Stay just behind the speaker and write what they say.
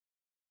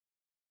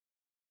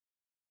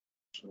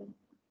show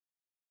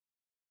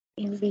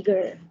in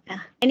bigger.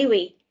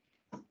 Anyway,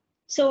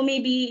 so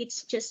maybe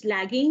it's just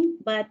lagging,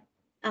 but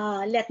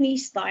let me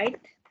start.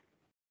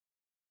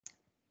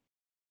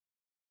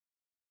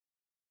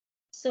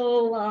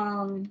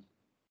 So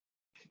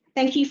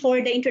thank you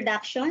for the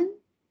introduction,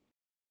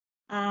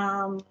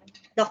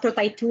 Dr.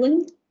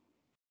 Paitun.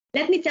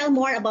 Let me tell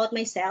more about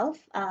myself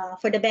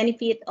for the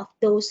benefit of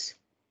those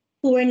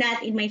who were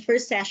not in my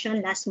first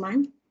session last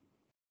month.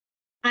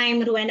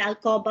 I'm Rowena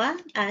Alcoba.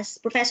 As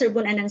Professor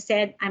Bunanan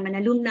said, I'm an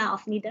alumna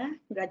of NIDA,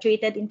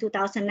 graduated in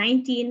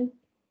 2019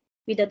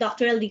 with a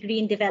doctoral degree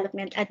in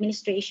development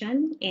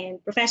administration,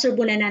 and Professor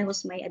Bunanan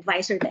was my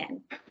advisor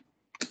then.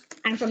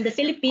 I'm from the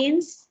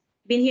Philippines,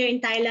 been here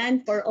in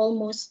Thailand for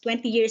almost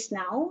 20 years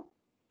now.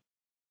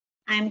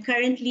 I'm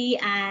currently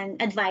an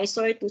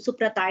advisor to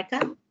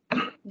Supratarka.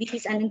 This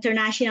is an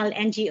international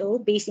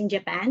NGO based in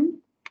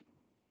Japan.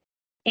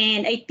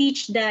 And I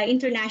teach the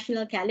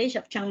International College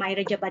of Chiang Mai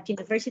Rajabat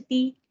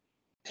University.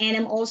 And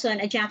I'm also an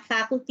adjunct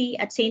faculty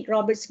at St.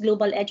 Robert's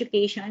Global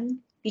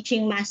Education,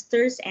 teaching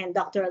masters and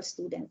doctoral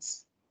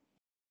students.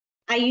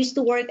 I used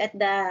to work at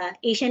the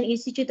Asian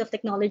Institute of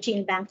Technology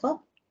in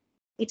Bangkok.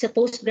 It's a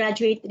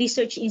postgraduate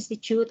research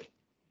institute.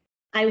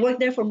 I worked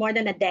there for more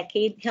than a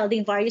decade,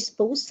 holding various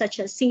posts such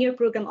as senior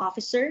program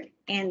officer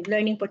and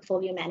learning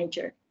portfolio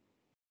manager.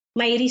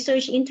 My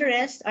research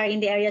interests are in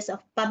the areas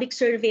of public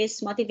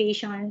service,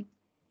 motivation,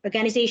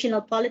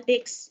 organizational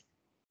politics,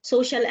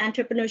 social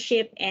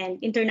entrepreneurship, and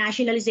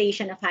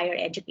internationalization of higher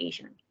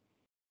education.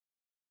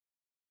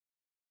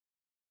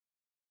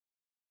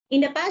 In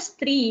the past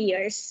 3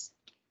 years,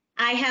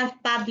 I have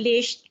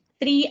published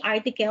 3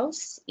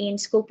 articles in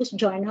Scopus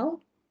Journal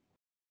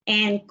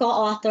and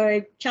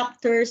co-authored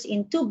chapters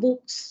in 2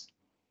 books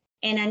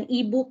and an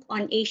ebook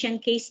on Asian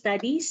case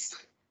studies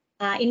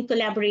in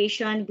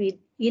collaboration with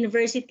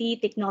University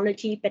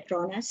Technology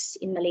Petronas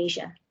in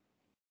Malaysia.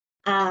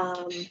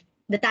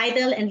 The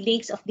title and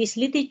links of this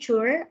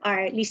literature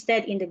are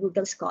listed in the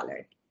Google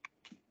Scholar.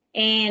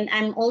 And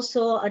I'm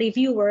also a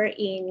reviewer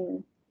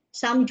in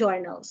some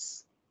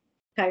journals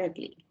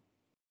currently.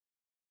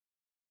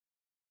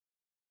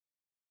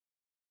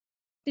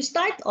 To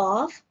start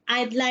off,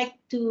 I'd like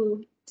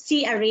to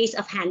see a raise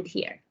of hand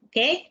here,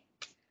 okay?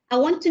 I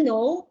want to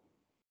know,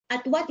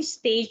 at what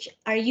stage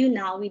are you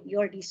now with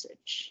your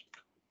research?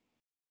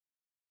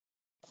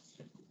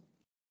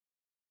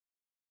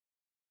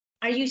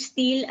 Are you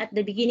still at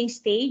the beginning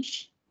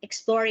stage,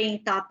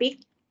 exploring topic,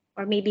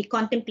 or maybe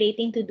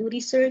contemplating to do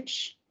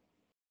research?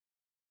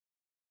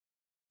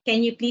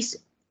 Can you please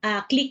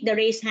click the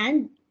raise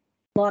hand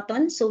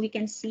button so we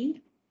can see?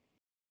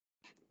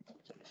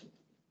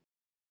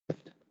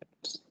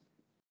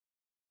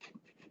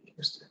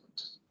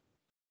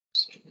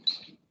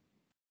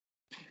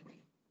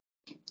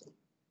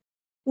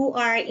 Who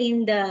are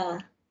in the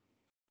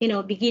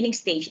beginning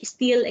stage,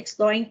 still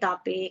exploring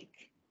topic,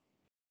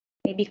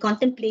 maybe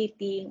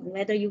contemplating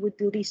whether you would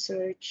do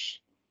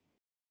research.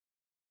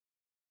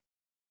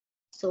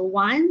 So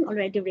 1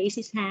 already raised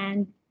his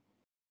hand.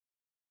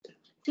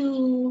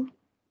 2,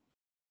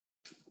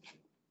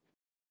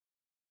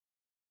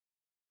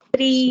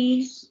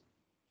 3.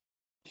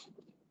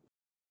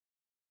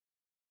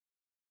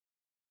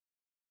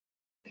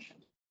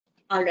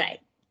 All right.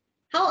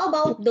 How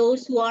about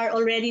those who are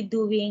already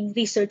doing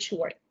research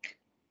work?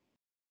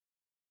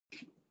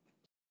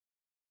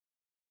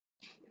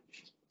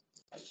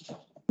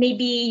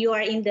 Maybe you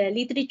are in the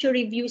literature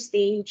review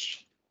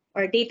stage,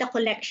 or data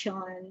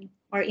collection,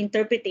 or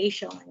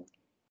interpretation.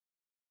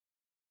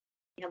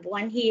 We have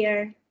 1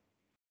 here,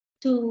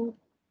 2,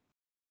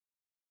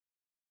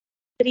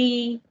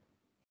 3.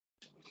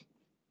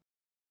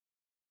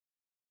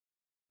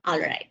 All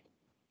right.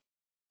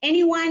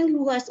 Anyone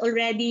who has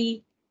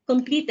already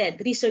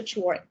completed research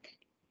work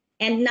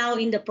and now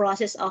in the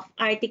process of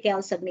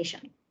article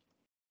submission.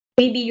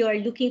 Maybe you are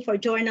looking for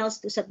journals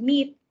to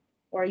submit,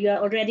 or you are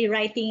already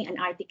writing an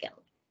article.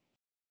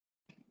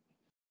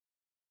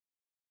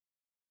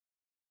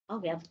 Oh,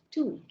 we have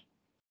 2.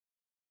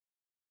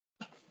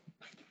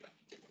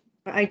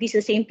 Or are these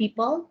the same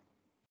people?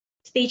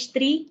 Stage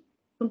 3,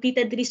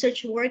 completed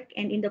research work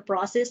and in the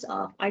process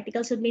of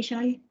article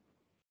submission.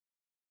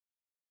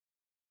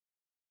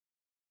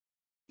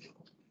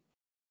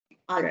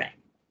 All right.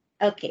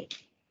 Okay.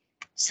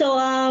 So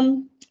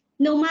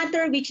no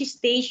matter which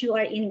stage you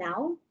are in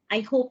now,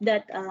 I hope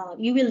that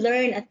you will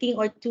learn a thing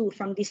or two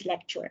from this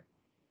lecture.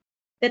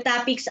 The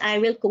topics I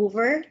will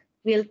cover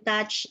will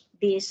touch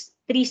these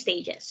 3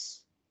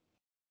 stages.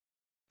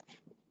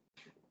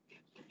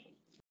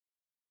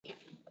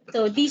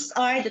 So these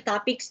are the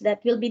topics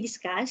that will be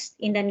discussed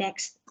in the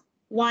next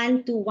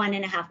 1 to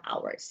 1.5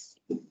 hours.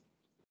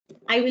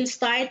 I will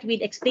start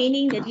with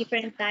explaining the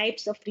different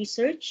types of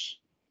research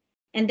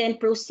and then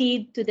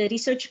proceed to the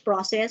research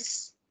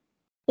process,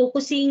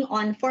 focusing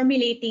on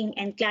formulating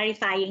and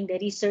clarifying the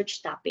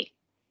research topic.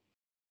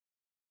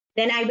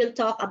 Then I will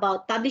talk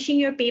about publishing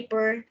your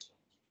paper,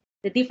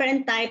 the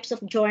different types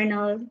of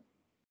journal,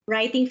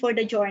 writing for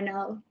the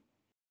journal,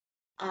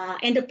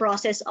 and the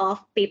process of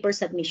paper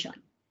submission.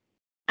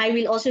 I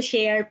will also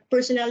share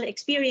personal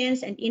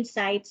experience and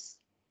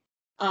insights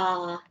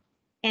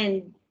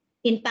and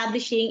in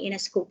publishing in a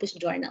SCOPUS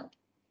journal.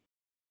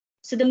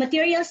 So the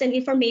materials and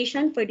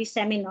information for this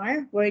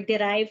seminar were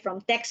derived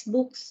from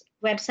textbooks,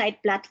 website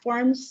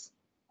platforms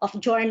of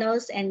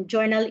journals, and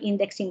journal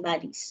indexing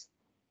bodies.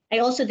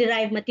 I also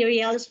derived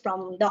materials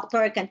from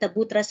Dr.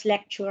 Cantabutra's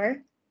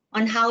lecture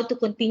on how to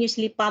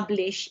continuously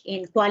publish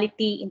in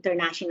quality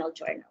international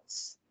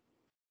journals.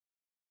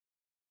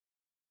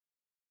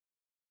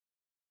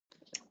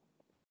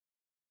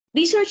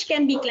 Research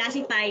can be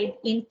classified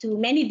into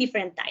many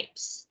different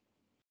types.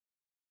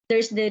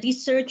 There's the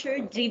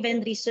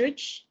researcher-driven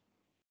research,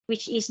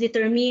 which is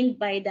determined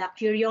by the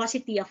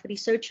curiosity of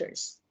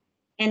researchers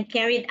and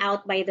carried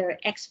out by their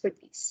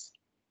expertise.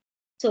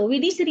 So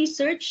with this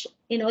research,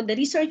 the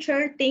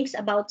researcher thinks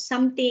about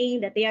something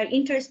that they are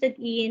interested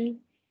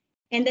in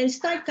and then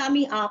start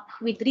coming up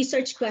with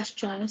research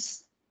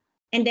questions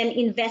and then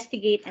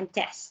investigate and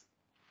test.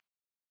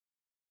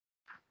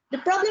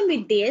 The problem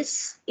with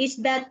this is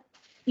that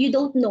you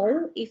don't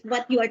know if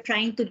what you are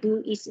trying to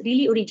do is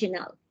really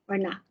original or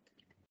not,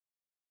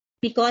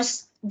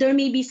 because there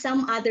may be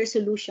some other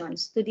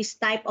solutions to this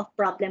type of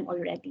problem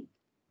already.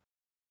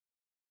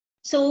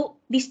 So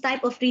this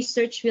type of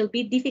research will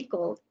be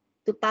difficult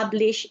to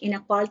publish in a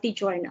quality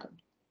journal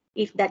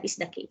if that is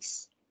the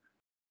case.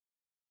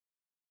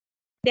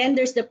 Then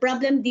there's the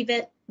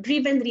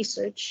problem-driven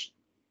research,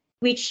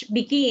 which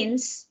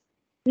begins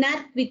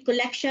not with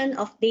collection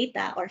of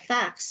data or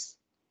facts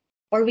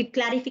or with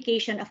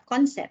clarification of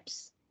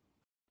concepts,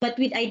 but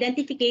with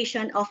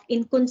identification of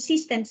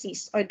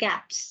inconsistencies or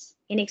gaps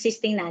in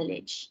existing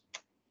knowledge.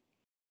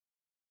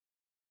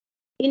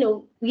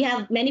 We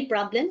have many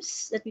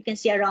problems that we can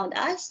see around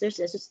us. There's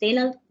a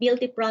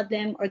sustainability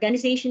problem,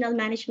 organizational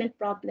management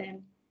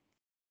problem.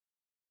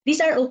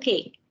 These are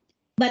okay,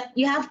 but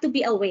you have to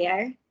be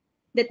aware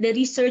that the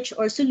research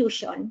or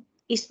solution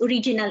is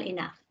original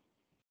enough.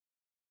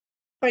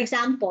 For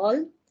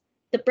example,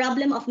 the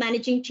problem of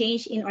managing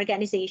change in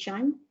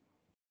organization.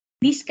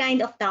 This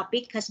kind of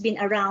topic has been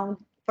around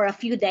for a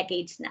few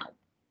decades now.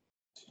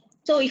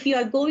 So if you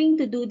are going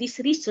to do this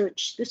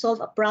research to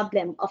solve a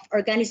problem of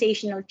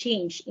organizational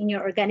change in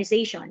your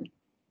organization,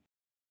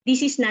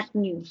 this is not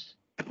new.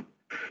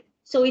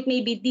 So it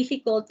may be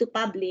difficult to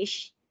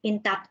publish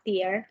in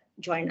top-tier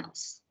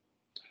journals.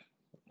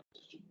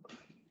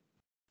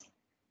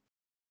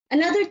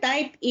 Another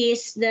type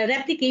is the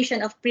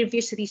replication of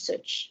previous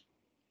research.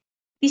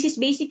 This is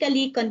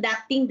basically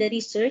conducting the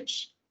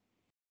research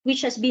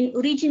which has been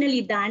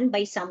originally done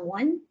by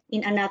someone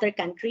in another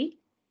country,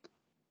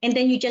 and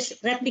then you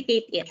just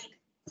replicate it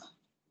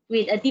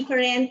with a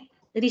different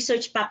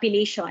research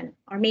population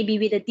or maybe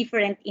with a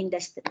different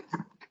industry.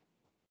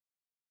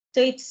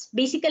 So it's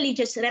basically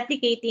just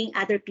replicating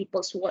other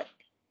people's work.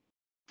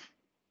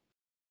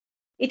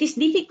 It is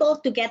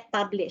difficult to get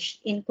published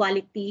in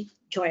quality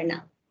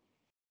journal.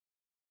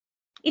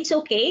 It's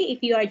okay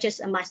if you are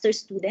just a master's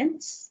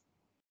student,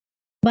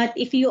 but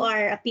if you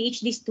are a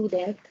PhD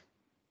student,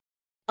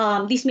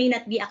 this may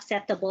not be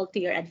acceptable to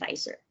your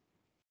advisor.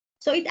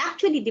 So it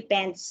actually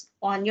depends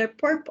on your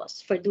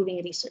purpose for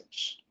doing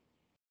research.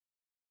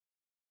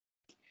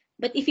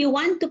 But if you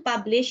want to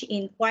publish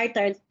in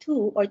quartile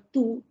 2 or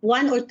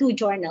 1 or 2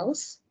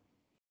 journals,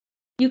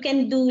 you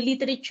can do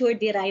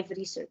literature-derived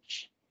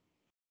research.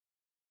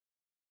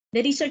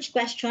 The research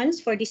questions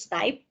for this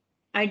type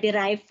are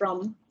derived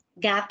from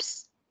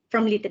gaps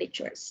from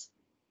literatures.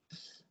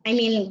 I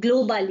mean,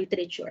 global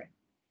literature.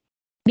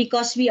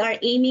 Because we are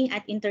aiming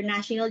at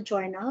international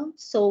journal,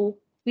 so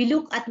we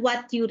look at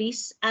what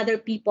theories other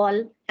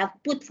people have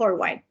put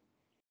forward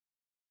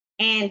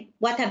and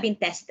what have been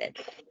tested.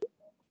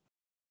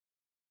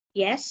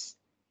 Yes?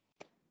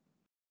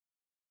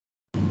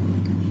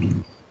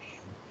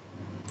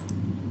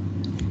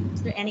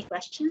 Is there any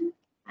question?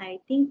 I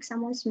think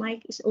someone's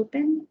mic is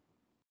open.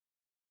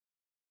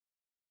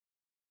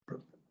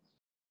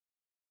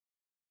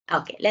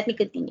 Okay, let me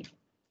continue.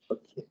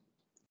 Okay.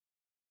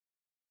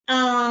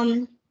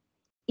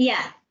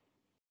 Yeah.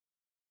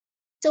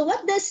 So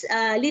what does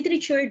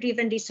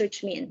literature-driven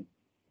research mean?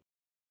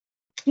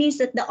 It means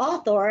that the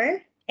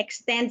author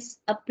extends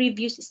a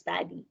previous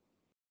study.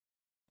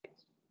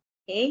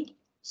 Okay,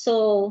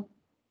 so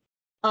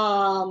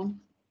a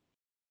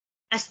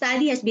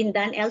study has been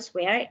done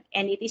elsewhere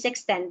and it is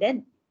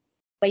extended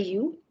by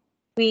you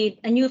with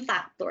a new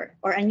factor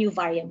or a new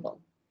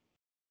variable.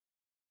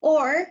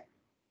 Or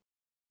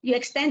you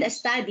extend a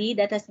study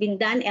that has been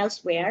done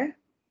elsewhere,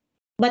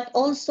 but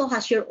also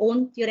has your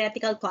own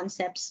theoretical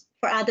concepts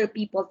for other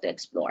people to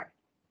explore.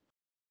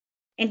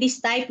 And this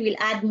type will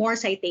add more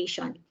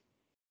citation.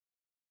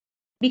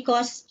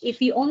 Because if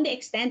you only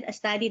extend a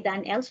study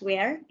done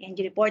elsewhere and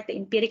you report the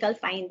empirical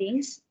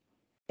findings,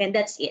 then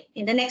that's it.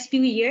 In the next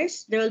few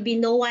years, there will be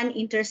no one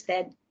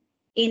interested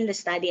in the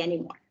study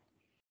anymore.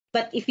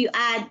 But if you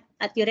add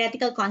a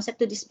theoretical concept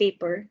to this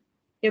paper,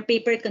 your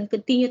paper can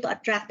continue to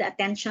attract the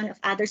attention of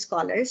other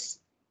scholars,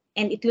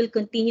 and it will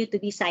continue to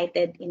be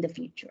cited in the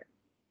future.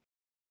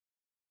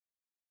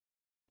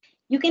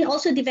 You can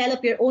also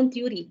develop your own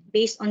theory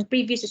based on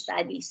previous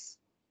studies,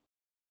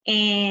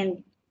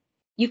 and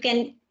you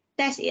can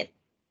test it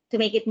to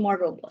make it more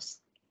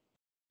robust.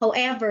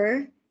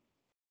 However,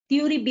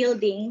 theory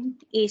building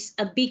is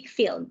a big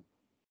field,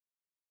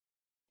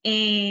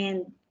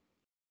 and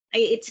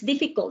it's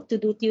difficult to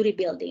do theory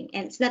building,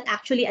 and it's not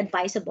actually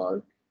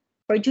advisable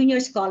for junior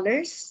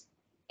scholars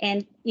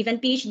and even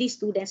PhD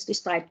students to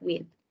start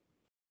with.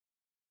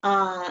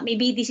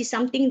 Maybe this is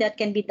something that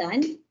can be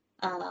done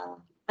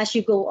as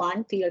you go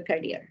on to your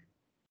career.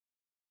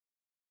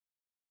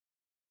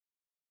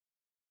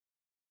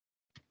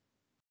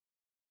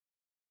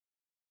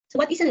 So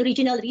what is an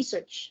original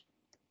research?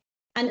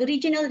 An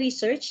original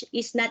research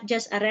is not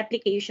just a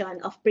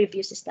replication of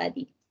previous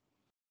study.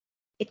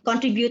 It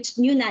contributes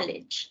new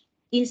knowledge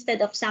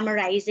instead of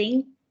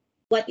summarizing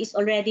what is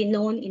already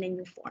known in a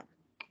new form.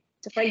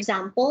 So for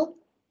example,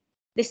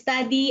 the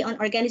study on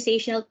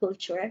organizational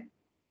culture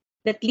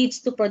that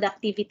leads to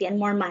productivity and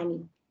more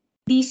money.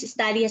 This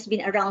study has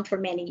been around for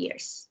many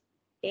years.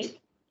 Okay?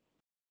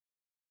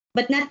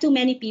 But not too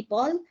many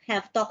people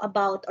have talked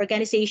about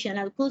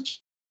organizational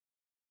culture,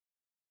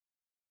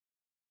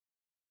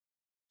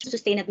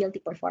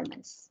 sustainability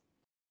performance.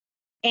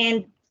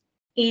 And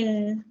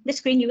in the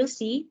screen, you will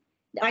see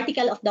the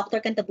article of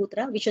Dr.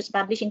 Cantabutra, which was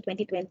published in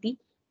 2020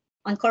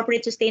 on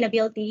corporate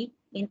sustainability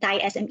in Thai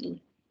SME.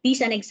 This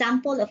is an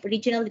example of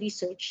original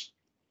research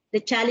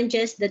that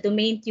challenges the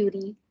domain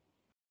theory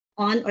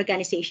on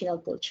organizational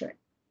culture.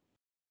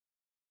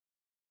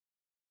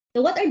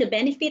 So what are the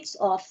benefits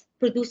of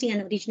producing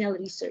an original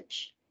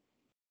research?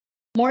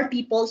 More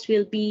people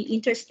will be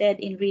interested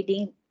in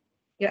reading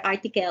your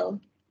article,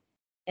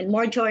 and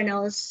more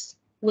journals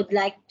would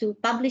like to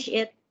publish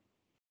it.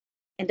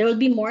 And there will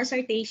be more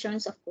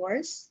citations, of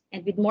course.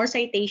 And with more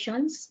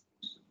citations,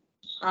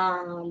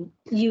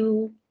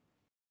 you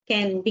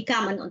can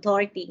become an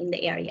authority in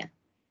the area.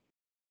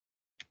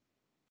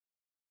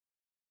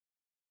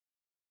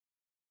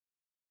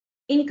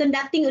 In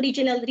conducting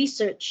original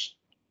research,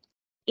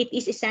 it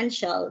is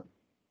essential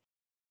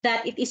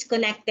that it is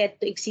connected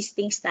to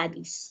existing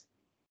studies.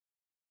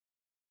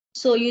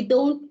 So you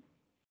don't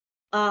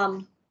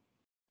come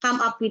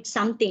up with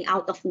something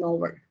out of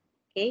nowhere,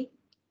 okay?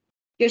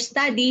 Your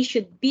study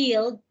should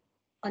build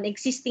on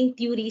existing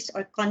theories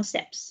or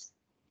concepts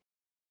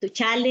to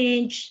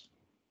challenge,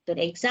 to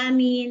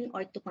examine,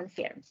 or to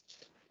confirm.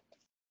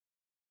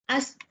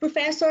 As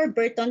Professor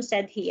Burton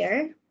said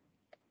here,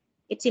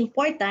 it's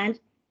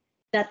important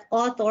that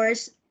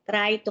authors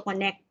try to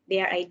connect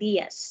their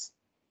ideas,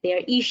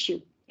 their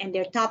issue, and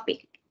their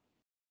topic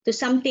to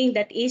something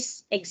that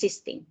is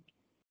existing.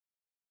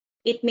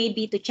 It may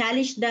be to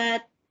challenge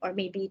that, or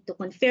maybe to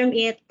confirm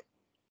it.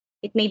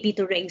 It may be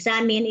to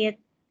re-examine it,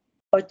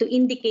 or to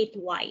indicate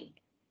why.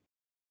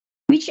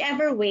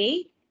 Whichever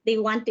way they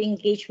want to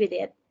engage with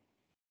it,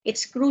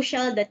 it's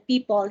crucial that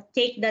people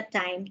take that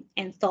time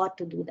and thought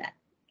to do that.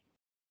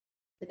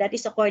 So that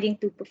is according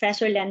to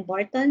Professor Len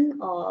Barton,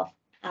 of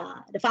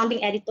the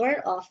founding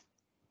editor of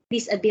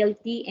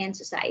Disability and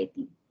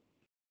Society.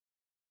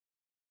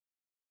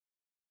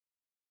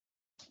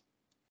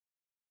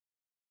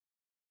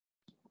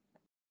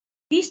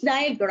 This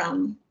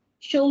diagram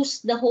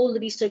shows the whole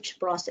research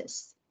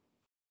process,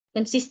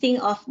 consisting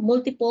of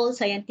multiple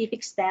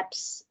scientific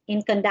steps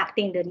in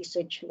conducting the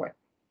research work.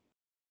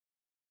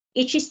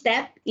 Each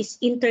step is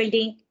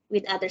interlinked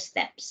with other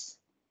steps.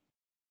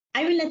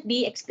 I will not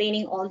be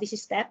explaining all these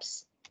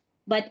steps,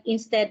 but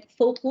instead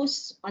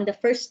focus on the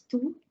first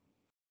two.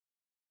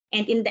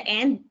 And in the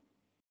end,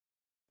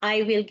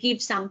 I will give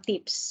some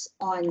tips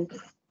on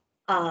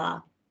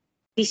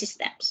these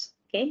steps,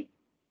 okay?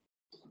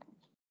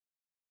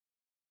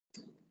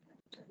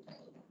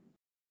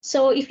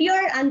 So if you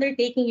are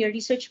undertaking your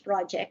research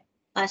project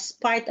as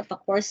part of a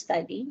course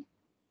study,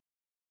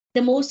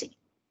 the most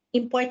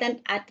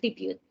important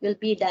attribute will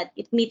be that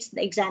it meets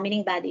the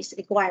examining body's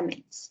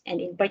requirements, and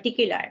in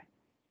particular,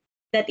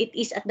 that it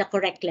is at the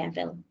correct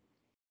level.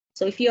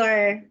 So if you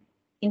are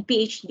in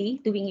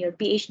PhD, doing your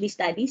PhD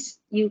studies,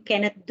 you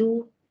cannot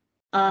do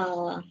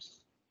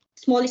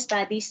small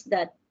studies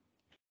that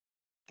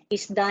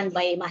is done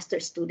by master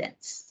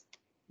students.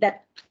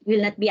 That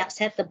will not be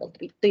acceptable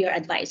to your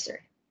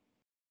advisor.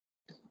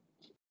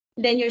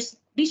 Then your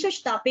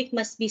research topic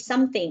must be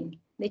something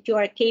that you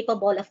are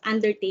capable of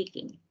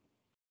undertaking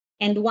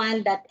and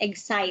one that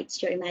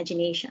excites your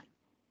imagination.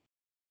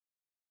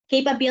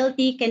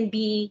 Capability can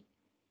be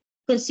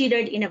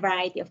considered in a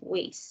variety of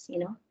ways,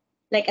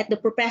 like at the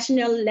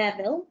professional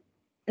level,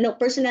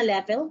 personal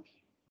level,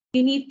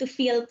 you need to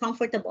feel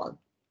comfortable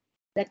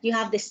that you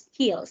have the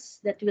skills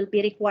that will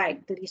be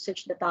required to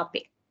research the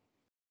topic.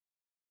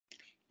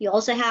 You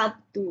also have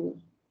to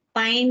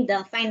find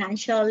the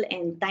financial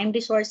and time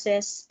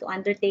resources to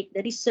undertake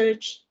the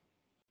research.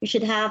 You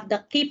should have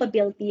the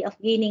capability of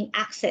gaining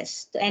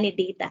access to any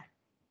data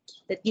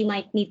that you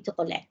might need to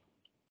collect.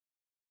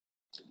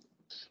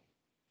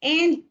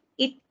 And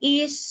it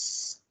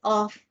is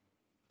of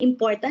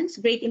importance,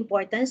 great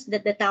importance,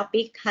 that the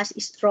topic has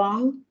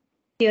strong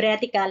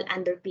theoretical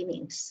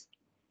underpinnings.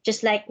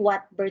 just like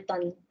what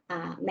Burton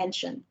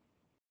mentioned.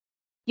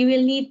 You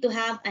will need to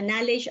have a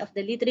knowledge of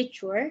the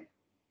literature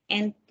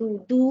and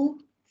to do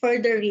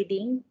further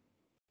reading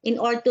in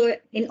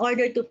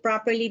order to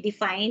properly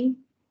define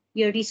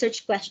your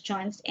research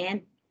questions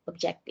and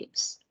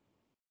objectives.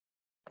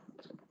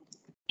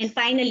 And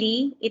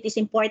finally, it is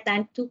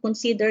important to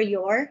consider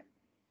your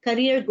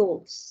career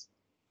goals.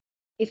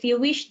 If you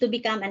wish to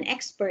become an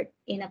expert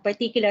in a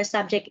particular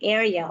subject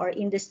area or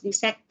industry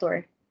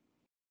sector,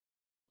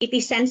 it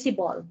is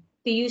sensible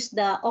to use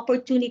the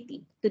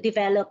opportunity to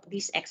develop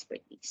this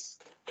expertise.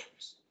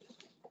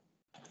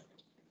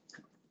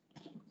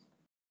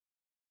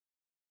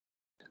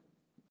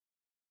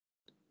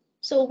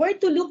 So where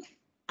to look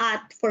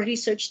at for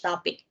research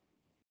topic?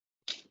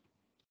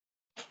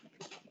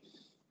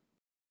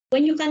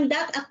 When you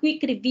conduct a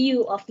quick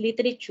review of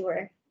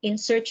literature in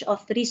search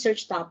of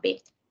research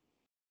topic,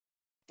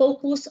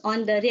 focus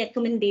on the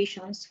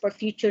recommendations for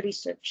future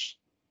research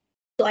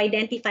to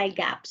identify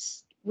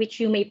gaps which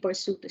you may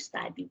pursue to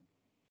study.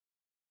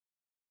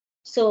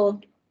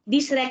 So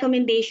these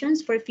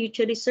recommendations for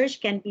future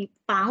research can be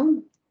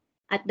found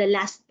at the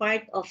last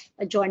part of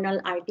a journal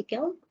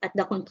article at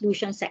the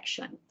conclusion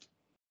section.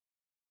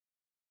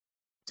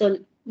 So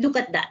look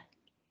at that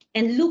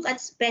and look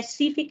at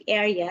specific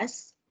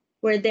areas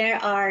where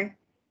there are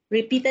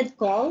repeated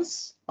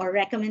calls or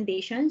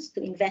recommendations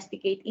to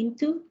investigate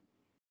into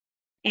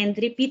and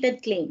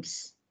repeated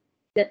claims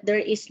that there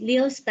is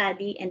little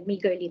study and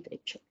meager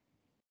literature.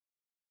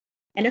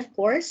 And of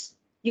course,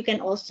 you can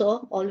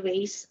also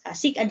always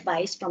seek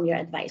advice from your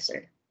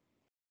advisor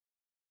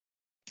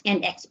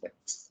and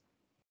experts.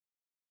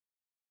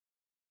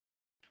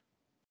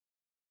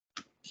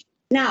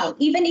 Now,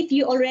 even if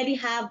you already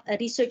have a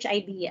research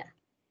idea,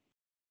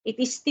 it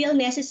is still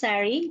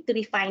necessary to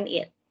refine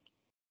it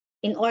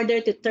in order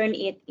to turn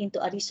it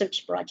into a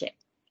research project.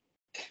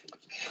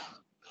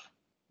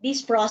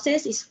 This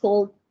process is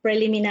called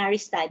preliminary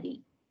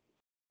study,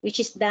 which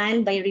is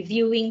done by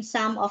reviewing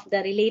some of the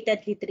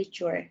related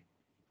literature,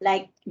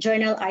 like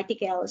journal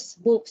articles,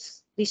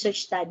 books,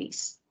 research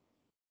studies.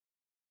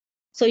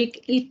 So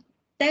you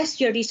test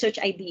your research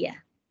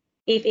idea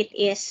if it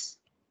is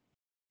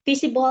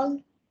feasible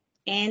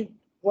and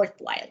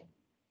worthwhile.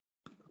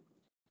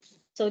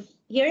 So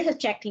here is a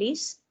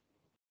checklist.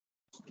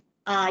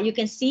 You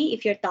can see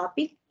if your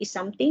topic is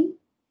something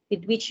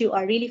with which you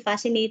are really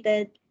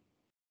fascinated,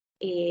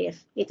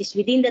 if it is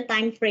within the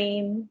time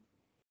frame,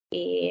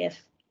 if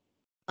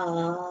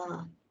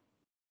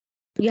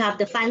you have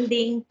the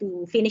funding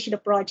to finish the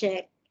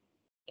project,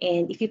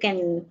 and if you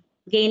can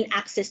gain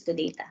access to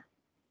data.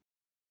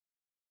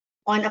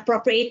 On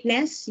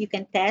appropriateness, you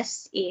can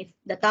test if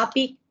the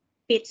topic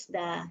fits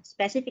the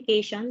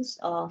specifications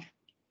of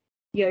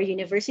your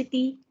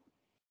university,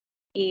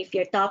 if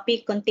your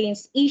topic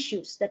contains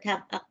issues that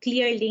have a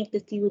clear link to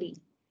theory.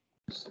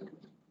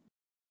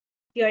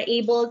 You are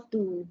able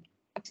to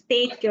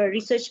state your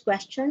research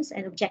questions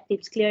and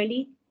objectives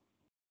clearly,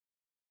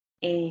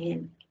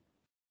 and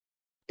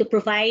to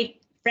provide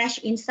fresh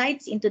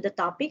insights into the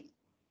topic.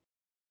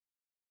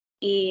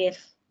 If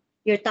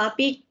your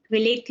topic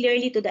relates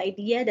clearly to the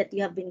idea that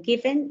you have been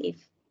given, if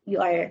you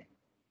are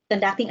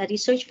conducting a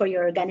research for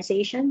your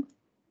organization,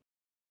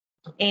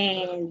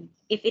 and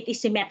if it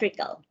is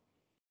symmetrical,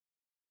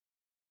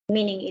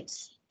 meaning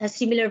it's a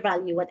similar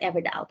value, whatever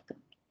the outcome.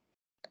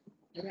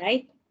 All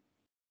right.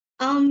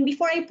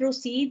 Before I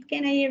proceed,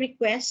 can I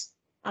request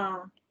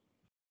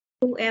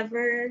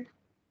whoever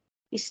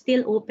is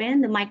still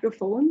open, the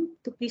microphone,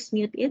 to please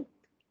mute it?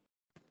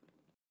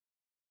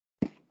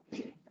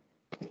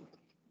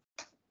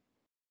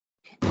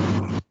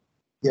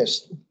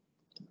 Yes.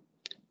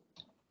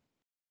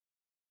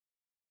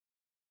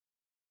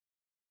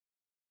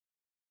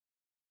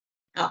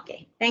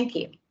 Okay, thank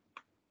you.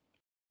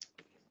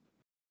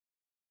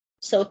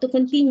 So to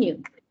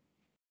continue,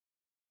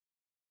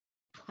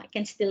 I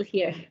can still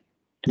hear.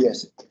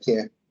 Yes,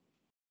 yeah.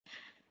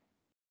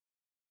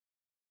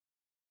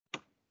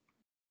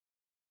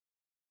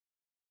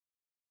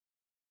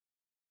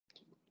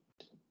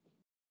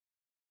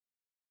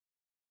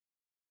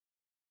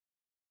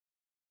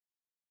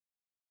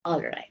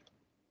 All right.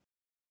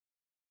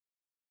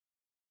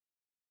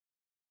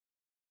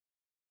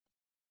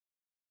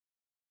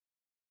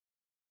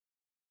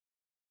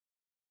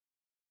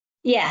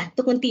 Yeah,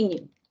 to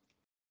continue.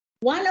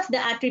 One of the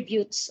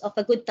attributes of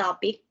a good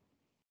topic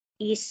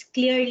is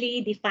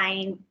clearly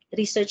defined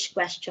research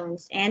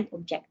questions and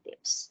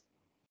objectives.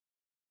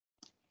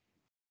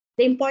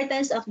 The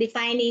importance of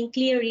defining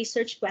clear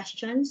research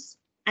questions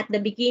at the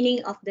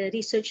beginning of the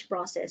research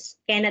process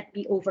cannot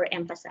be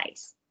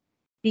overemphasized.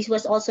 This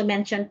was also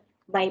mentioned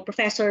by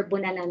Professor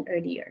Bunanan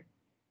earlier.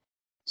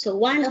 So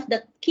one of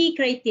the key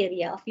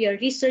criteria of your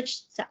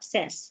research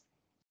success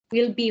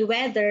will be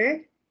whether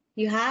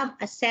you have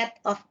a set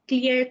of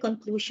clear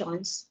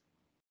conclusions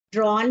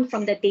drawn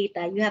from the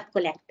data you have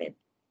collected.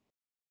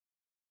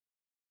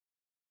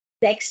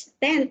 The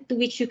extent to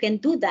which you can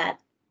do that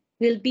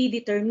will be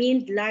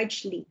determined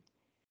largely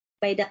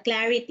by the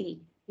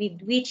clarity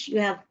with which you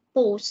have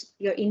posed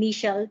your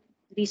initial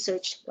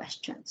research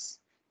questions.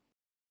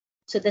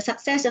 So the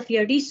success of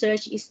your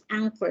research is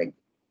anchored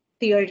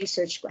to your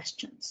research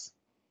questions.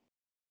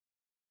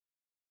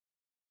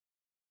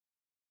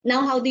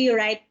 Now, how do you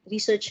write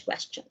research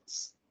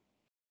questions?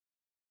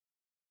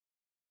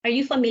 Are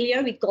you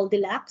familiar with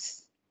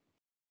Goldilocks?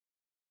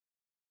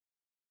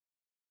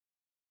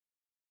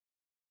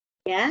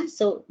 Yeah,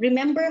 so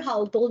remember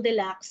how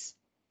Goldilocks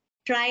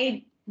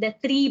tried the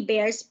 3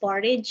 bears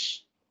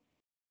porridge?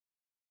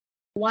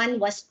 One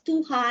was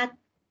too hot,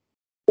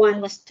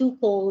 one was too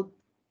cold,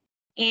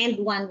 and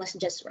one was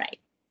just right.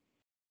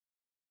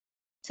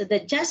 So the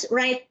just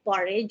right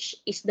porridge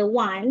is the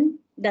one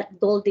that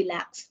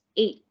Goldilocks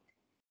ate.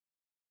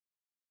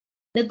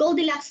 The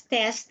Goldilocks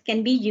test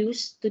can be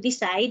used to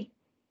decide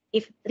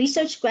if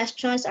research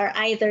questions are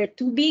either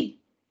too big,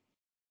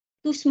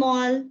 too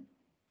small,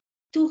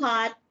 too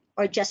hot,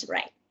 or just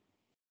right.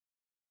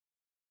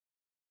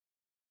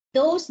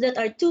 Those that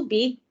are too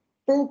big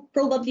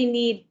probably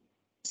need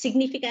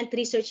significant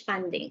research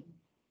funding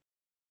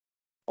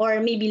or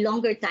maybe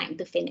longer time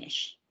to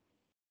finish.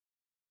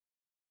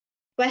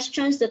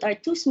 Questions that are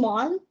too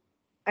small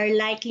are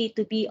likely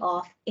to be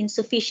of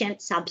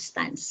insufficient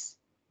substance.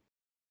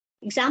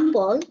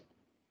 Example,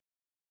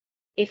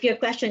 if your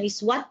question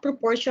is what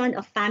proportion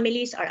of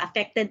families are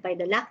affected by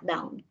the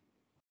lockdown,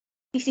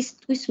 this is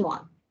too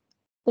small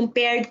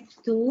compared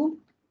to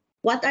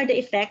what are the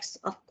effects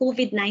of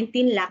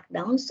COVID-19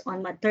 lockdowns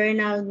on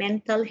maternal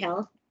mental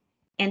health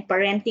and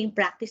parenting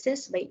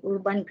practices by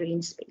urban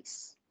green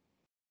space.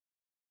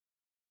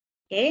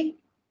 Okay.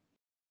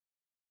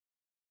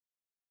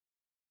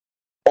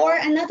 Or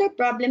another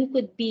problem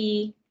could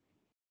be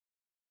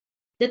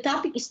the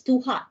topic is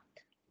too hot.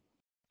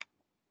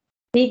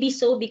 Maybe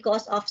so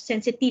because of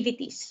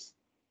sensitivities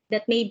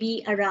that may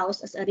be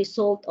aroused as a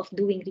result of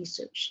doing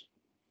research.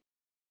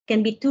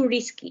 Can be too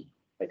risky.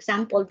 For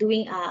example,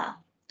 doing a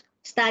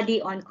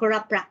study on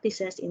corrupt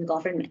practices in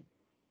government.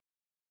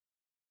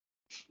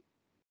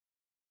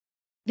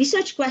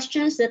 Research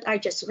questions that are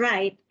just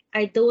right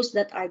are those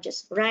that are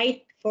just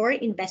right for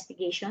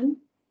investigation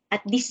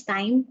at this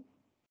time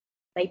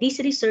by this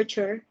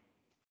researcher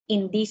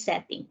in this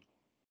setting.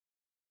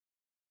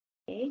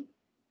 Okay.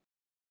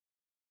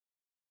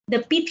 The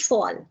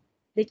pitfall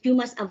that you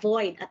must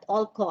avoid at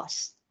all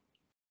costs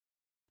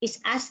is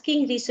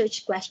asking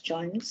research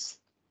questions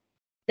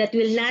that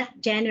will not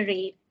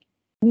generate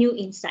new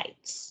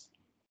insights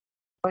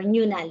or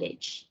new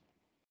knowledge.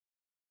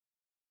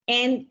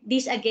 And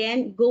this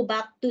again, go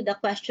back to the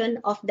question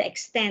of the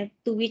extent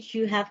to which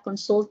you have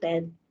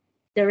consulted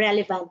the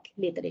relevant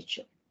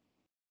literature.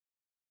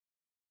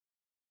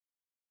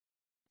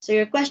 So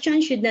your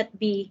question should not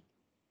be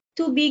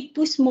too big,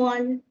 too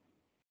small,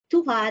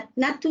 too hot,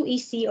 not too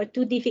easy or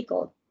too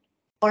difficult,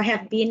 or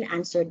have been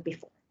answered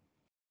before.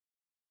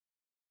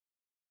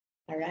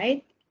 All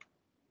right.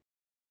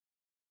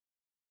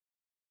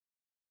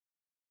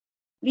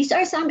 These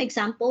are some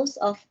examples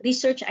of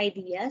research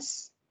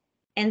ideas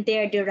and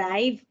their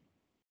derived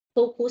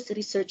focus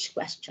research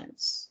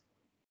questions.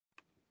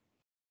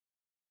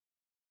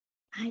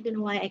 I don't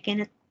know why I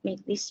cannot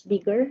make this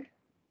bigger.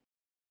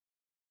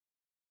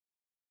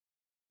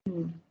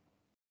 Can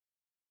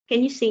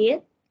you see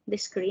it, the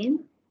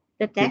screen,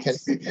 the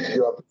text? We can see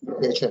your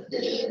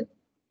presentation.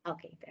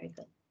 Okay, very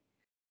good.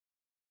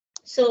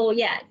 So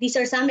yeah, these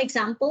are some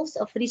examples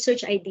of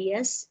research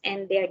ideas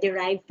and their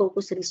derived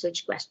focus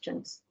research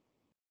questions.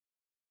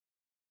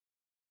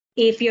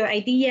 If your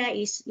idea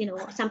is,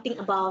 something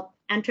about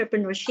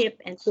entrepreneurship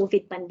and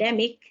COVID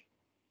pandemic,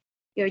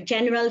 your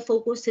general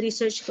focus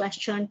research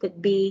question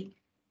could be,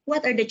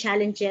 what are the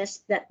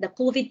challenges that the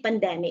COVID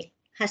pandemic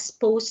has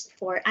posed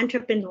for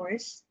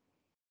entrepreneurs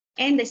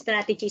and the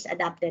strategies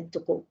adopted to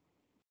cope?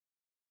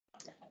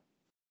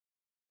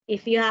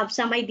 If you have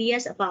some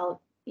ideas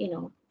about,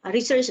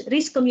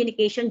 risk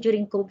communication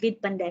during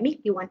COVID pandemic,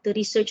 you want to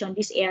research on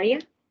this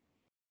area,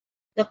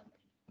 the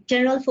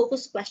general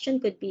focus question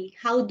could be,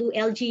 how do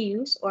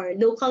LGUs or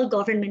local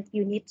government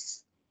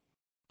units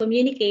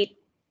communicate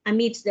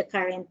amidst the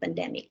current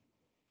pandemic?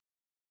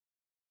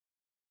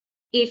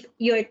 If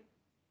your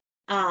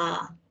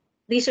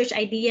research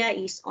idea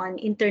is on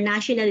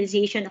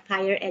internationalization of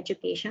higher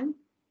education,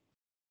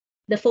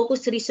 the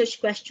focus research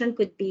question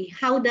could be,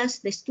 how does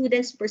the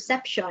students'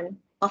 perception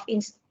of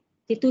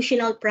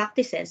institutional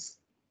practices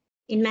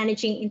in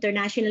managing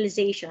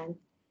internationalization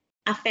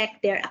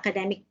affect their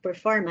academic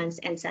performance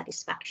and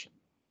satisfaction?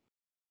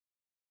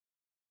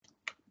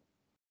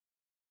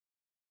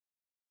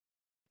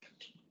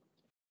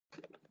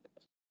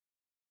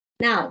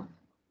 Now,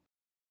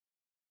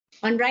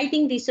 on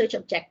writing research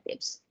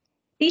objectives,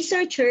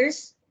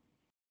 researchers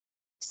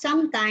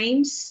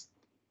sometimes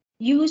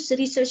use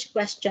research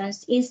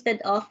questions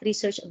instead of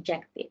research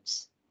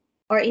objectives,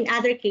 or in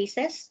other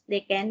cases,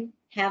 they can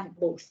have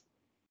both.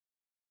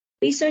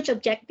 Research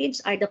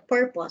objectives are the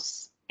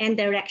purpose and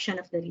direction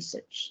of the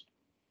research.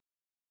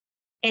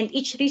 And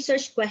each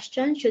research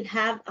question should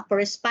have a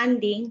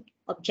corresponding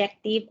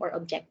objective or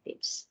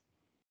objectives.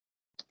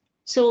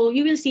 So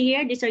you will see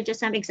here, these are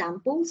just some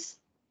examples.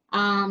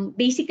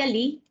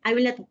 Basically, I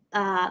will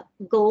not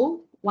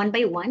go one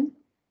by one,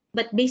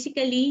 but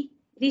basically,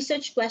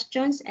 research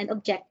questions and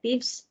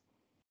objectives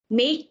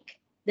make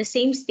the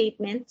same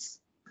statements,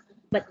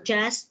 but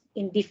just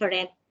in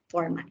different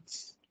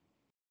formats.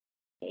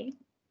 Okay.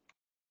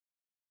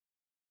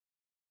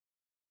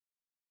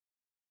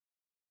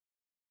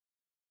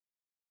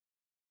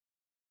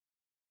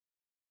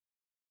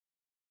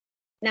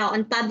 Now,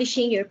 on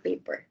publishing your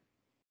paper.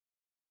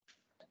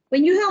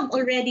 When you have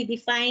already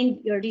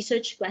defined your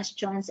research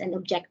questions and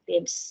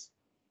objectives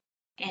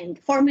and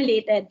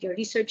formulated your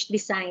research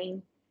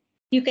design,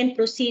 you can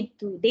proceed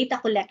to data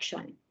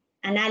collection,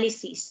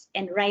 analysis,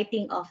 and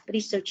writing of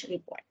research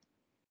report.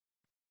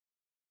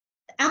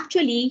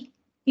 Actually,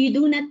 you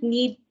do not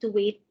need to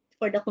wait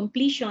for the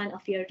completion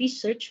of your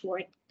research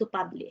work to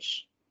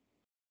publish.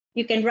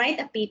 You can write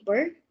a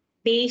paper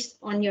based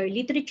on your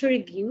literature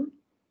review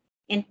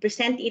and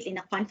present it in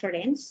a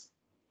conference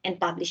and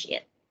publish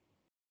it.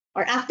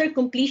 Or after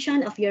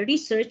completion of your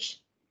research,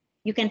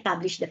 you can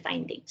publish the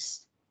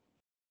findings.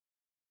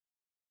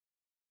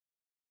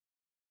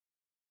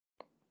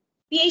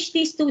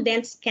 PhD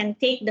students can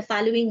take the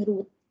following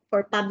route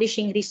for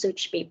publishing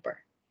research paper.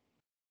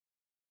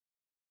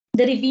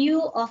 The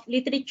review of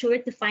literature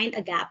to find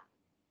a gap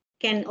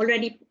can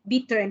already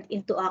be turned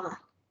into a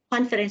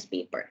conference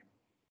paper.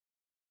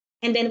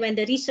 And then when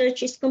the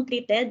research is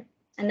completed,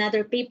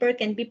 another paper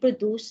can be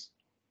produced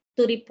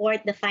to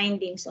report the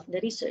findings of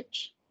the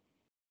research.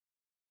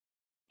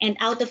 And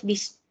out of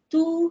these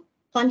 2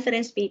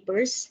 conference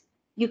papers,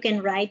 you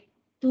can write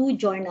 2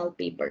 journal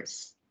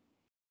papers.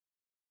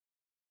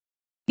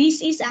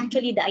 This is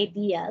actually the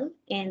ideal,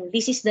 and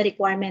this is the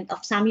requirement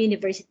of some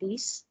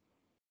universities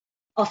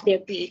of their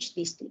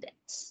PhD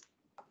students.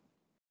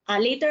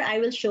 Later, I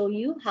will show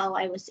you how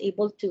I was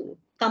able to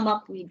come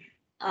up with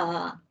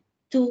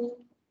 2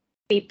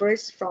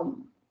 papers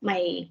from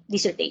my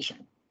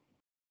dissertation.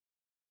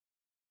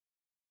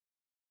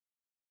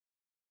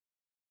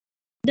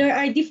 There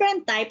are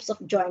different types of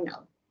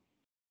journal.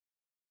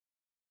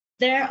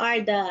 There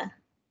are the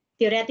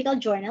theoretical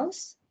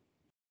journals,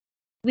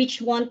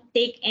 which won't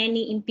take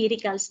any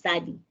empirical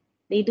study.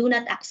 They do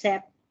not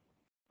accept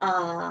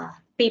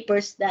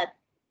papers that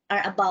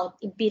are about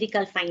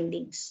empirical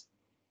findings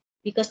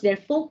because their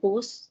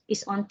focus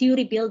is on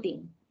theory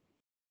building,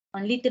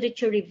 on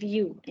literature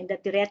review, and the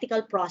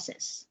theoretical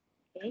process.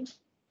 Okay?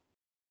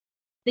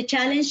 The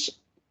challenge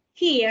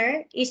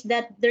here is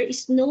that there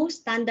is no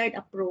standard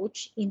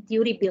approach in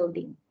theory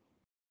building.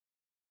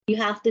 You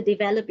have to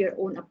develop your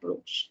own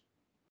approach.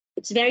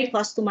 It's very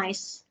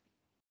customized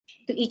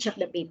to each of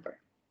the paper.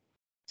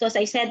 So as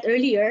I said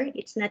earlier,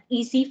 it's not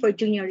easy for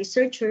junior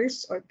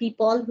researchers or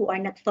people who are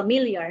not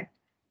familiar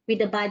with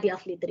the body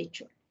of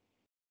literature.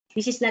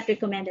 This is not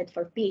recommended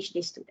for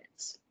PhD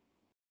students.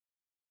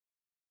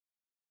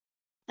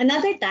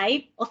 Another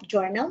type of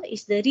journal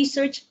is the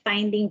research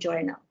finding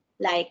journal,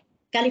 like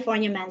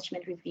California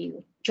Management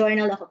Review,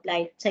 Journal of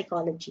Applied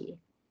Psychology,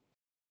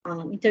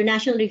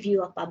 International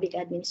Review of Public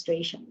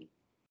Administration.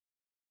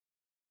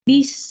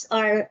 These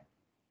are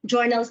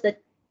journals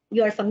that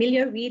you are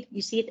familiar with,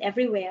 you see it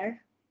everywhere.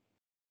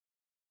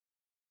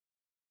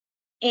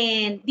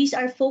 And these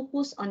are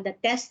focused on the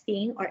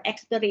testing or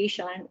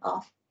exploration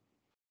of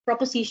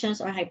propositions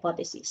or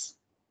hypotheses.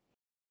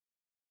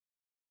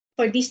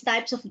 For these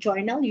types of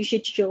journal, you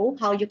should show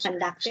how you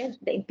conducted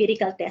the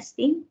empirical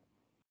testing,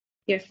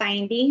 your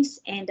findings,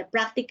 and the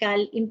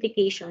practical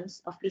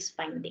implications of these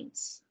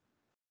findings.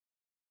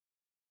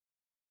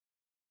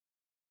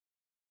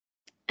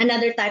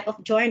 Another type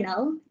of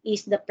journal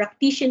is the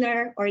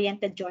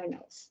practitioner-oriented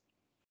journals,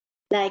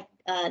 like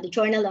the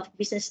Journal of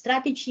Business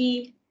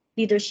Strategy,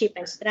 Leadership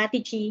and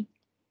Strategy,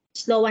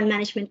 Sloan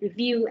Management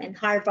Review, and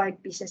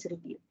Harvard Business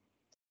Review.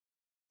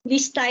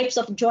 These types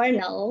of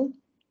journal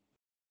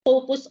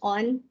focus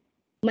on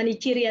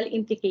managerial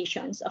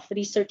implications of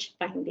research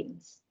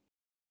findings.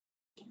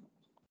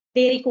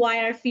 They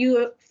require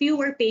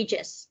fewer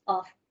pages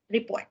of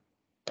report.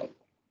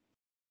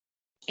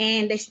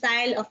 And the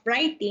style of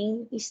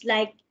writing is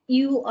like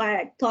you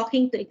are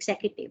talking to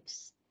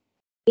executives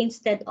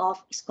instead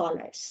of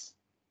scholars.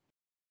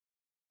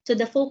 So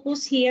the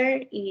focus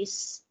here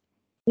is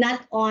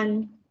not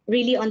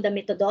really on the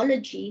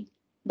methodology,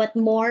 but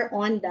more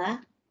on the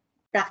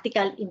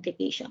practical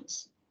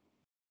implications.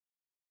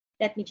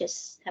 Let me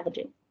just have a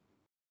drink.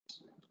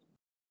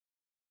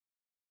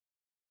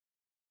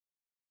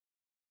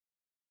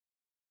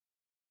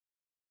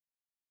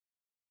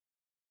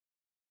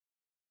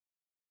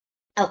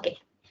 Okay,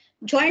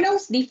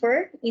 journals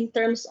differ in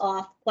terms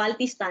of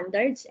quality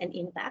standards and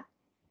impact.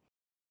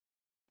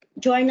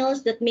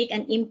 Journals that make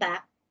an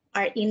impact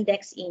are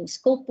indexed in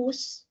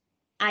SCOPUS,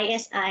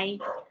 ISI,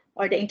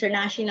 or the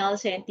International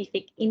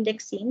Scientific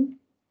Indexing,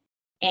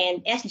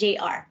 and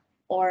SJR,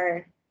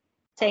 or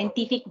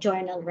Scientific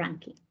Journal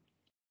Ranking.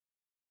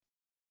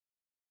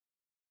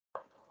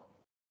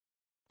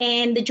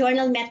 And the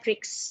journal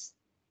metrics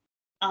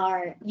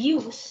are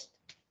used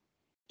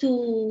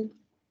to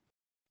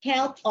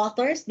help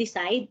authors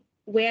decide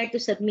where to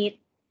submit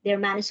their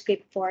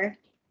manuscript for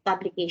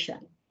publication.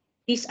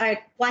 These are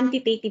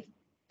quantitative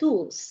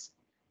tools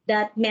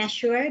that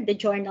measure the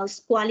journal's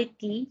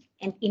quality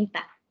and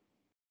impact.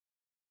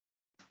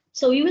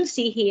 So you will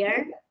see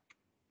here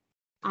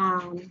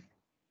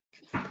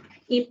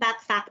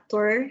impact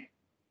factor,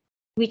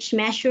 which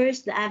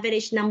measures the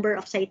average number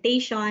of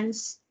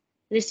citations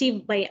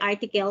received by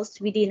articles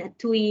within a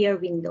 2-year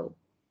window.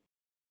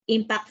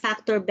 Impact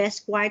factor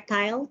best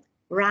quartile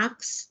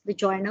ranks the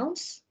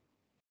journals.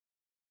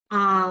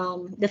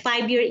 The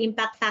 5-year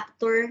impact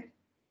factor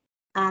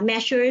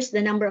measures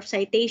the number of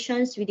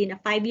citations within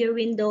a 5-year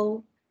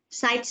window.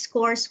 Site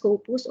score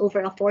SCOPUS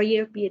over a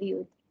 4-year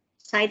period.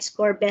 Site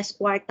score best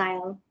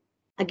quartile,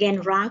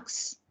 again,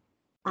 ranks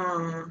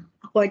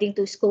according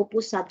to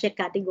SCOPUS subject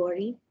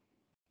category.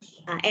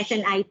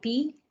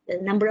 SNIP, the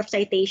number of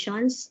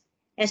citations.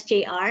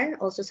 SJR,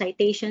 also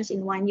citations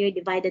in 1 year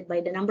divided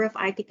by the number of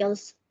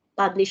articles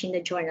published in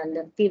the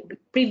journal the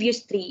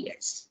previous 3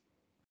 years.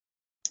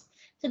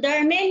 So there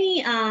are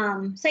many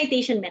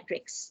citation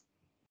metrics,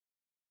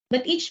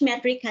 but each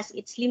metric has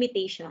its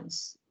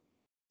limitations.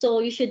 So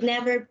you should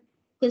never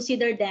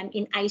consider them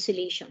in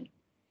isolation.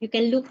 You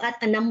can look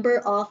at a number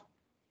of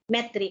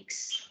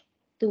metrics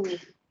to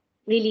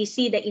really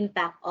see the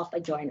impact of a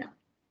journal.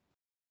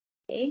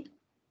 Okay.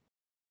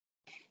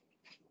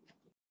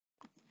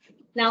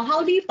 Now,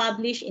 how do you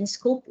publish in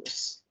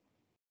SCOPUS?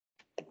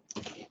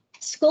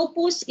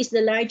 SCOPUS is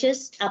the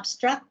largest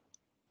abstract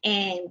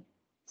and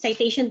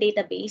citation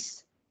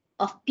database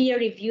of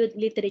peer-reviewed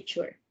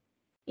literature,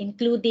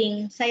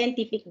 including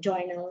scientific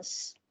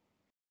journals,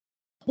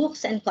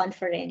 books, and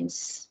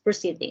conference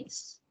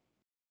proceedings.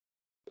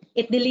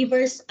 It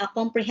delivers a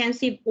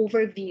comprehensive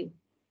overview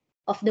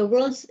of the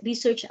world's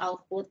research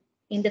output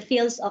in the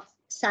fields of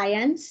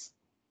science,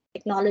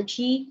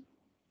 technology,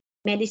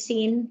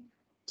 medicine,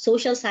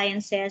 social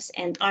sciences,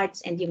 and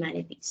arts and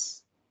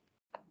humanities.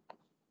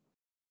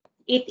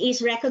 It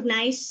is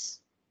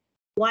recognized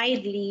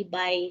widely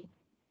by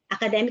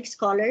academic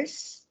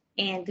scholars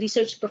and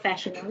research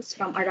professionals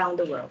from around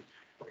the world.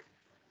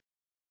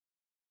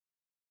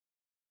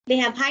 They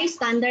have high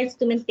standards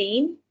to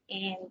maintain,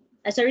 and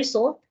as a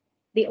result,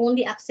 they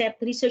only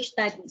accept research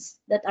studies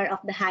that are of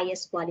the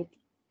highest quality.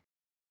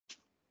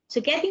 So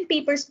getting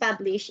papers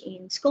published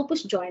in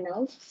SCOPUS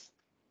journals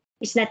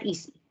is not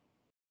easy.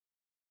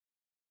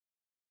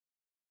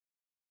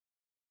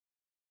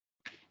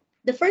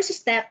 The first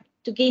step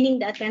to gaining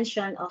the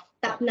attention of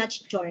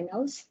top-notch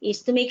journals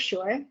is to make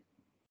sure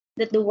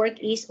that the work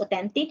is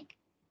authentic,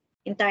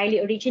 entirely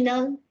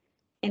original,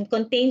 and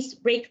contains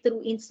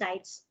breakthrough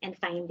insights and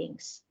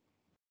findings.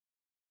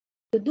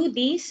 To do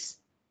this,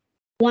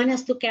 one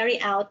has to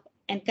carry out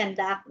and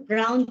conduct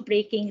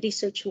groundbreaking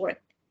research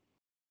work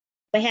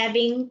by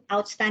having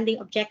outstanding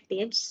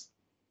objectives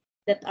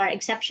that are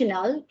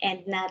exceptional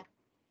and not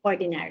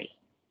ordinary.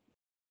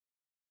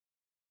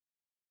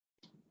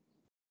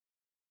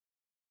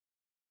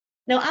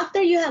 Now,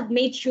 after you have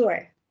made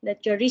sure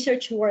that your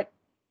research work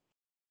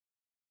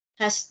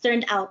has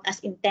turned out as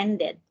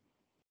intended,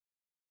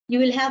 you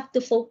will have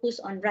to focus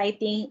on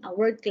writing a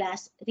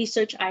world-class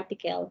research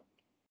article,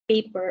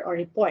 paper, or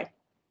report.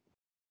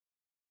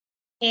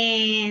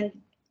 And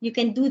you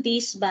can do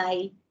this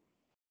by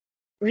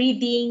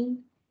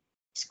reading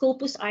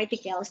SCOPUS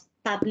articles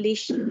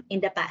published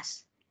in the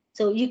past,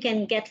 so you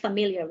can get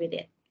familiar with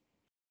it.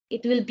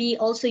 It will be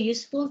also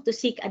useful to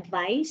seek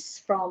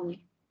advice from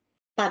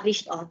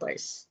published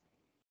authors.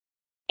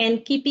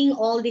 And keeping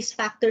all these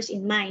factors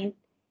in mind,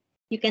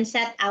 you can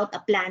set out a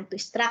plan to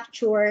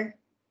structure,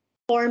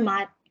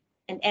 format,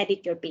 and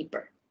edit your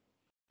paper.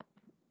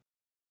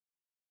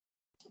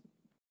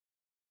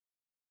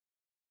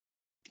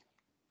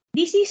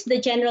 This is the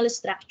general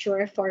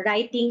structure for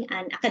writing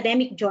an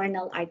academic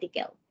journal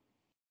article.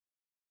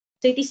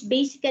 So it is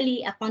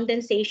basically a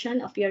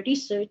condensation of your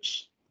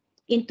research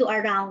into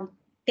around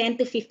 10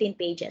 to 15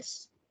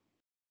 pages.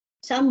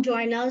 Some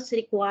journals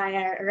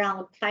require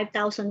around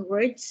 5,000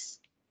 words,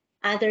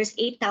 others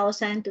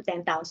 8,000 to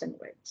 10,000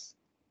 words.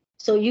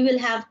 So you will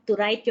have to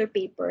write your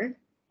paper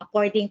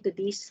according to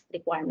these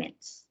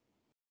requirements.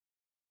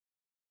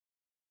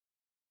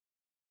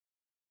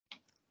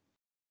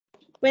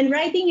 When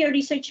writing your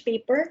research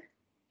paper,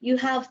 you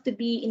have to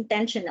be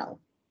intentional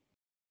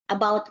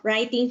about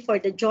writing for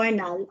the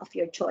journal of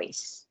your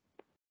choice.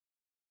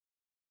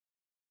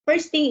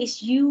 First thing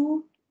is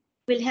you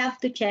will have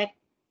to check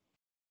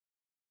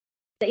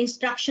the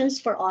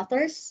instructions for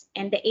authors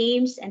and the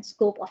aims and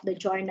scope of the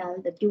journal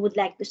that you would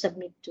like to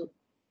submit to.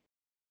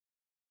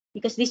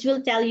 Because this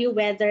will tell you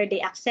whether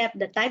they accept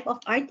the type of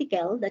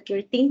article that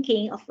you're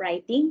thinking of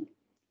writing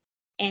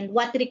and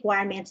what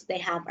requirements they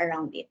have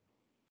around it.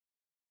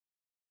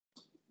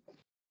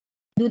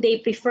 Do they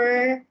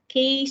prefer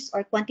case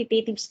or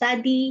quantitative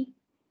study?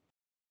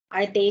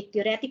 Are they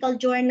theoretical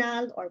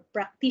journal or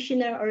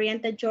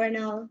practitioner-oriented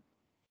journal?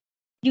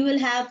 You will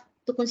have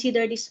to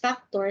consider these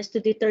factors to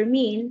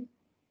determine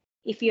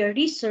if your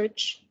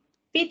research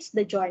fits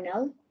the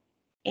journal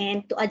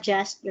and to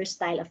adjust your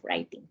style of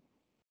writing.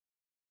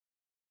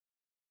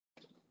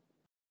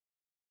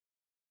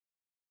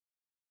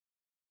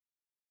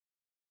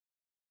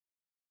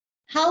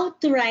 How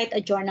to write a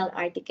journal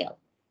article.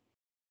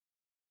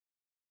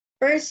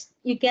 First,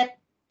 you get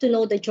to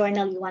know the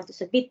journal you want to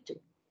submit to,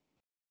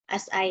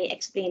 as I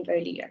explained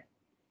earlier.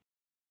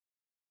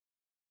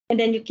 And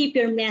then you keep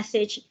your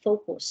message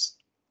focused.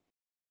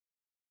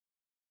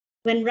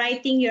 When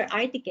writing your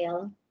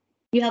article,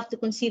 you have to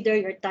consider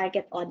your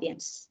target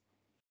audience.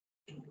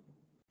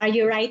 Are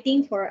you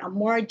writing for a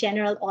more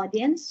general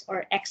audience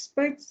or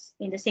experts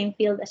in the same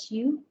field as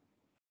you?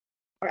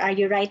 Or are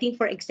you writing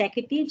for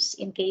executives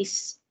in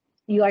case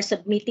you are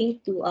submitting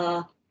to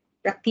a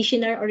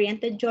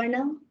practitioner-oriented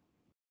journal?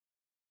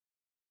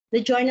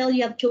 The journal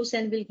you have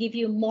chosen will give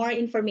you more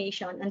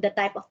information on the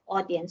type of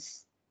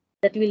audience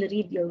that will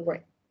read your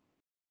work.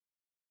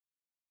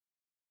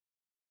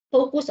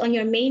 Focus on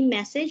your main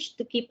message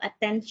to keep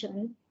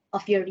attention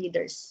of your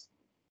readers.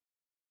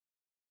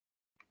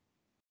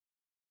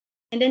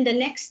 And then the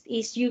next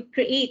is you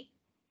create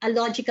a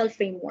logical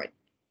framework.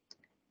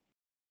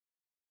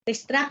 The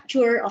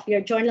structure of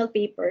your journal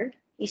paper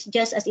is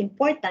just as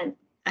important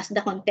as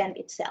the content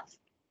itself.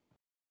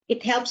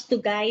 It helps to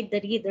guide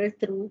the reader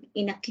through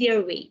in a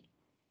clear way.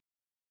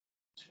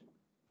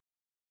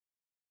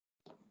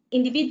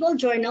 Individual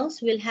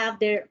journals will have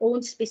their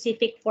own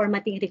specific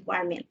formatting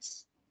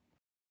requirements,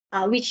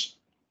 which,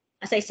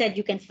 as I said,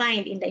 you can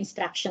find in the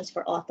instructions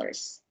for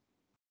authors.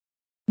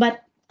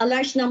 But a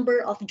large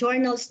number of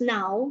journals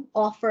now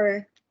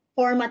offer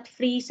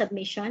format-free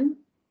submission,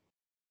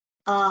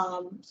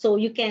 so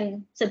you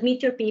can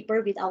submit your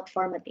paper without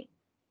formatting.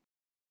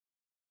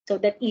 So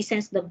that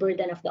eases the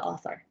burden of the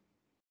author.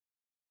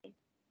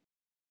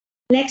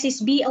 Next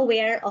is be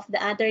aware of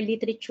the other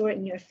literature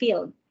in your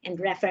field and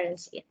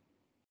reference it.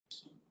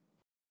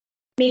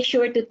 Make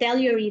sure to tell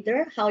your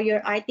reader how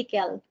your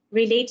article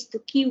relates to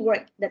key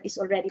work that is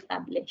already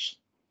published.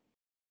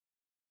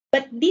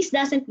 But this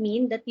doesn't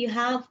mean that you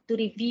have to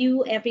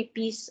review every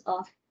piece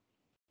of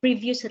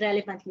previous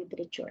relevant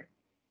literature.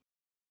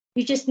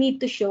 You just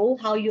need to show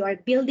how you are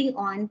building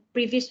on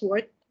previous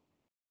work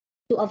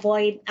to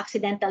avoid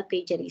accidental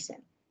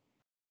plagiarism.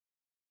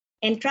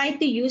 And try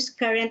to use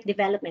current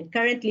development,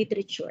 current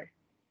literature.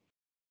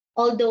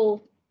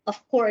 Although, of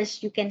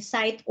course, you can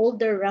cite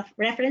older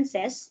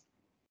references,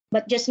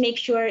 but just make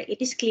sure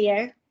it is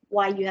clear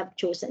why you have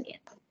chosen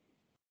it.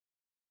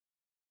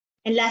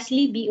 And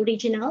lastly, be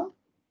original.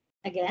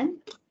 Again,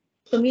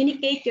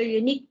 communicate your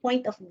unique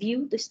point of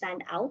view to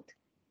stand out.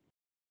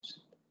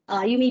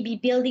 You may be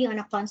building on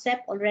a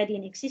concept already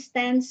in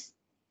existence,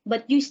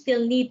 but you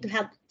still need to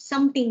have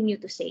something new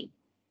to say.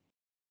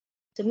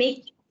 So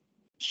make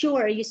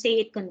sure you say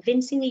it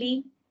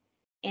convincingly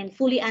and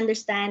fully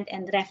understand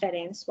and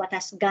reference what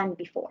has gone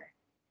before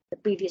the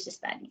previous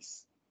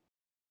studies.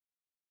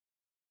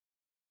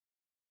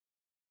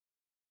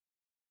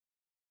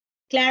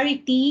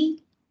 Clarity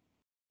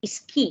is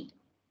key.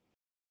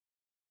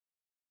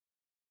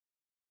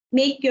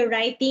 Make your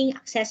writing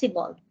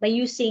accessible by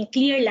using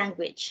clear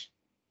language.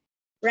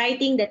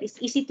 Writing that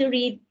is easy to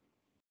read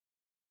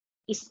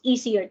is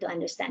easier to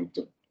understand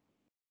too.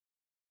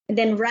 And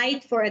then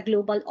write for a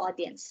global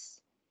audience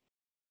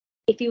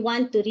if you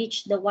want to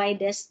reach the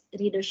widest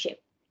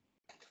readership.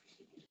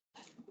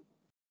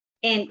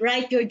 And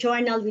write your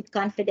journal with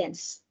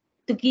confidence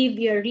to give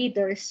your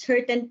readers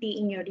certainty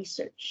in your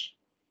research.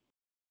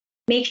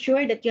 Make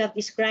sure that you have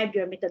described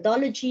your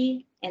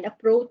methodology and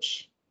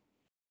approach,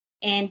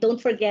 and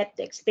don't forget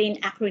to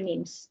explain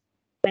acronyms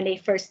when they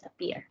first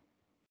appear.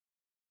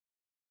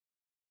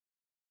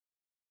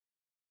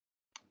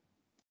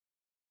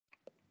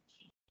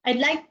 I'd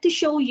like to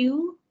show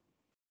you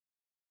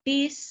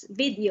this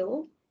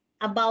video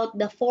about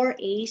the 4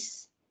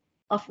 A's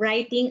of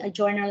writing a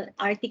journal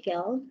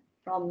article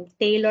from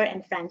Taylor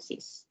and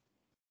Francis,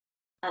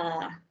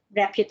 a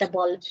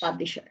reputable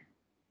publisher.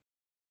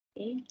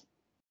 Okay.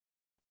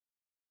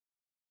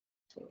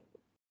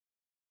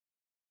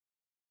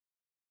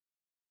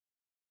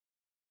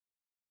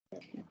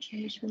 Let me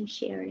change my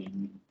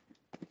sharing.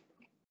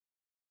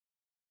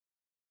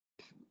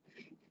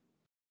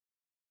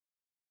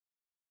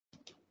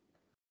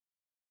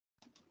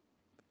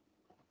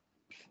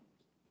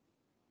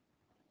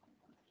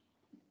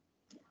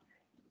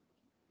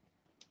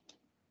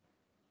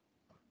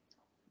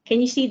 Can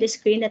you see the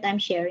screen that I'm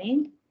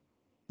sharing?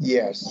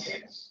 Yes.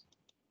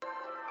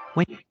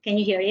 Can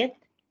you hear it?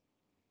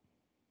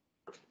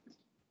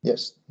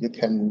 Yes, you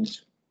can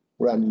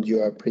run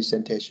your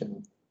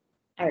presentation.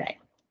 All right.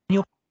 When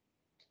you're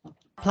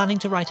planning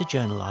to write a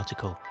journal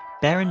article,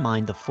 bear in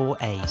mind the 4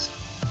 A's: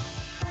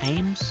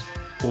 aims,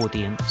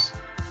 audience,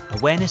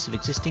 awareness of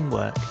existing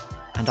work,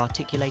 and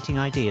articulating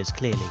ideas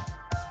clearly.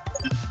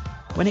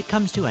 When it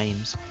comes to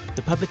aims,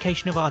 the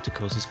publication of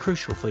articles is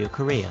crucial for your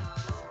career.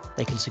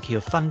 They can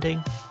secure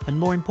funding and,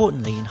 more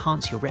importantly,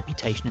 enhance your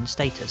reputation and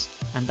status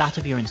and that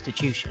of your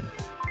institution.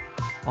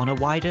 On a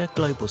wider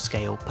global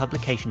scale,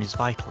 publication is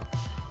vital.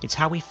 It's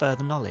how we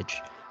further knowledge.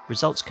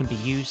 Results can be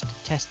used,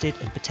 tested,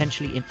 and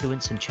potentially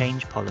influence and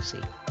change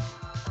policy.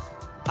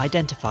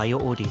 Identify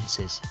your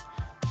audiences.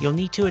 You'll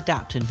need to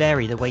adapt and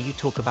vary the way you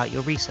talk about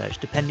your research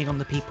depending on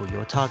the people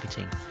you're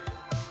targeting.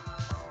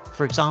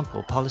 for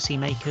example,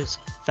 policymakers,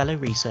 fellow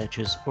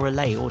researchers, or a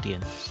lay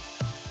audience.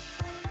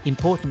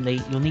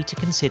 Importantly, you'll need to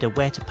consider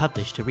where to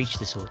publish to reach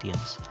this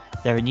audience.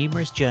 There are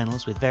numerous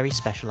journals with very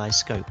specialised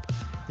scope.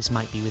 This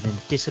might be within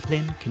a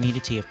discipline,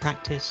 community of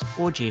practice,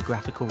 or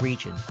geographical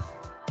region.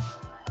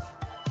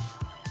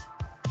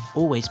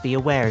 Always be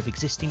aware of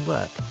existing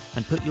work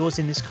and put yours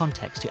in this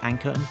context to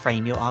anchor and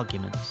frame your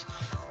arguments.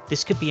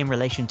 This could be in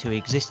relation to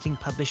existing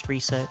published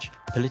research,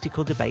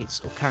 political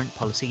debates, or current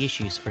policy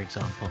issues, for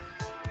example.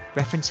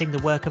 Referencing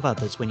the work of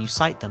others when you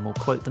cite them or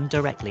quote them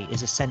directly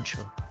is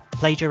essential.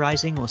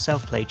 Plagiarizing or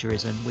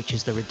self-plagiarism, which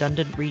is the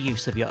redundant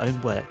reuse of your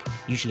own work,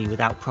 usually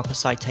without proper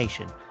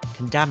citation,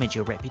 can damage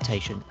your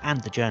reputation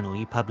and the journal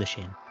you publish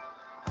in.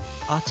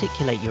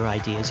 Articulate your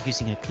ideas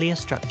using a clear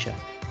structure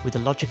with a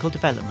logical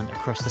development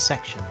across the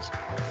sections.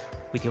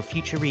 With your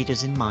future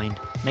readers in mind,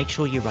 make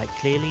sure you write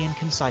clearly and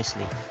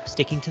concisely,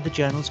 sticking to the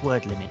journal's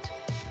word limit.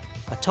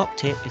 A top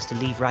tip is to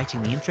leave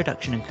writing the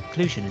introduction and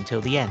conclusion until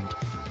the end,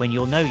 when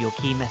you'll know your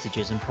key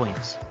messages and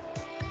points.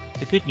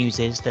 The good news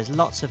is there's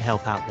lots of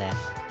help out there.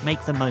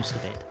 Make the most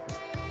of it.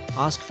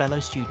 Ask fellow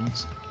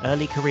students,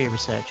 early career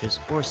researchers,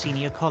 or a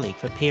senior colleague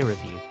for peer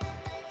review.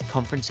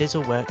 Conferences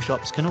or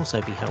workshops can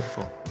also be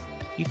helpful.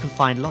 You can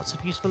find lots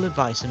of useful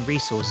advice and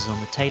resources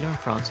on the Taylor and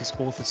Francis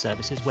Author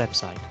Services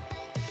website.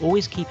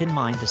 Always keep in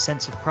mind the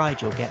sense of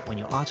pride you'll get when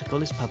your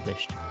article is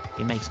published.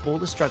 It makes all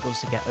the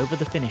struggles to get over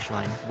the finish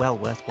line well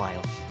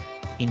worthwhile.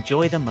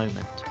 Enjoy the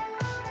moment.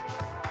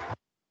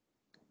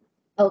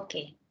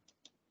 Okay.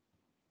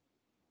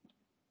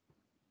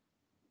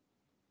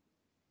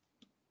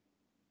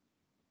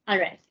 All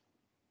right.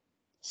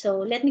 So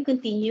let me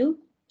continue.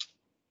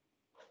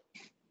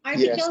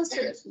 Articles,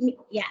 Yes.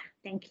 yeah,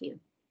 thank you.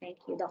 Thank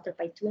you, Dr.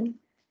 Paitun.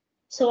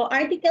 So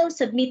articles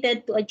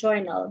submitted to a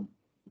journal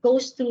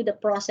goes through the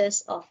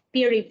process of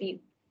peer review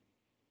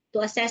to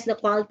assess the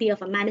quality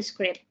of a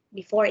manuscript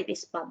before it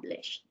is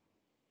published.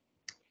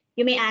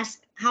 You may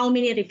ask, how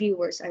many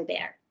reviewers are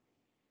there?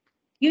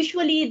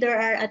 Usually there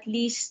are at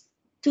least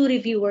 2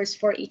 reviewers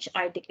for each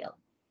article,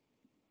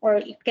 or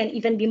it can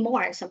even be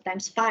more,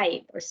 sometimes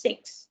 5 or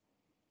 6.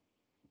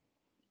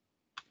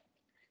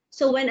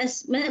 So when a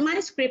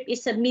manuscript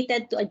is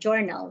submitted to a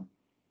journal,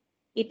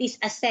 it is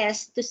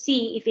assessed to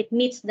see if it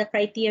meets the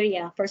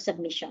criteria for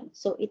submission.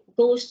 So it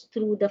goes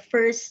through the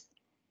first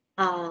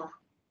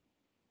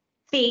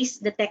phase,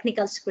 the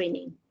technical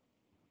screening.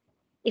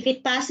 If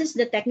it passes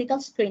the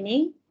technical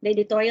screening, the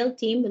editorial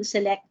team will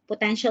select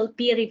potential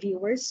peer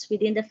reviewers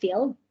within the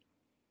field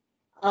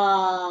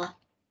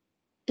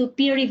to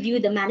peer review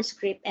the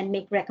manuscript and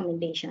make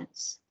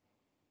recommendations.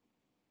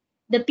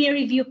 The peer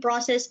review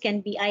process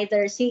can be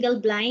either single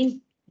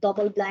blind,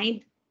 double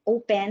blind,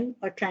 open,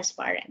 or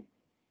transparent.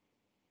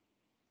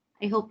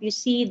 I hope you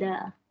see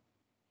the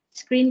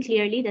screen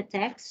clearly, the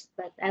text,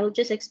 but I will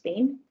just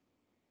explain.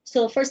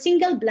 So for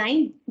single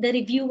blind, the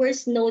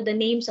reviewers know the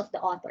names of the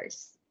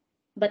authors,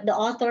 but the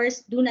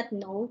authors do not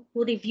know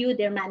who reviewed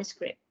their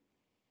manuscript.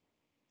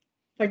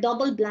 For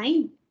double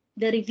blind,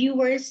 the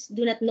reviewers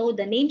do not know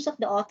the names of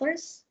the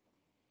authors,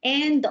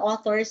 and the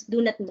authors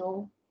do not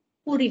know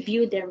who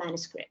reviewed their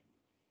manuscript.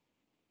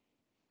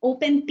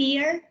 Open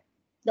peer,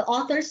 the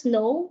authors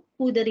know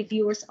who the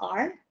reviewers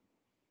are,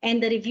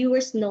 and the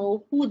reviewers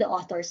know who the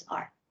authors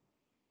are.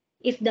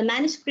 If the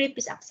manuscript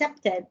is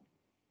accepted,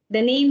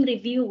 the named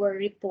reviewer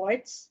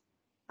reports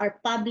are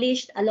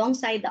published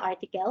alongside the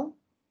article,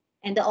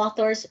 and the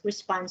author's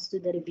response to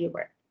the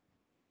reviewer.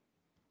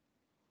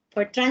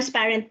 For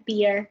transparent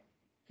peer,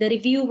 the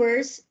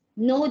reviewers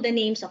know the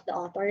names of the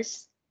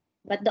authors,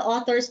 but the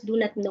authors do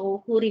not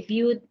know who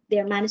reviewed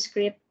their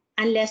manuscript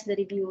unless the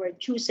reviewer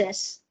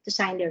chooses to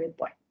sign the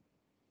report.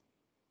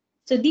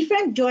 So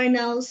different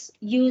journals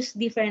use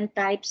different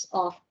types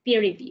of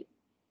peer review,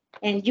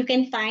 and you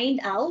can find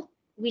out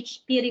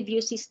which peer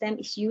review system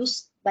is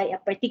used by a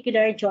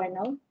particular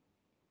journal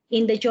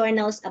in the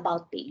journal's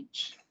about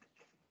page.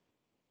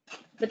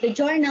 But the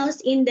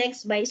journals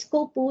indexed by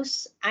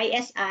SCOPUS,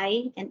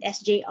 ISI, and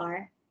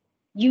SJR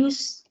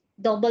use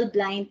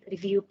double-blind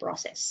review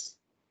process.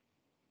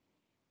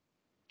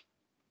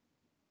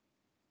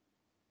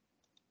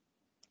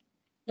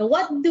 Now,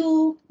 what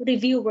do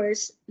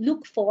reviewers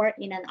look for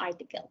in an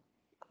article?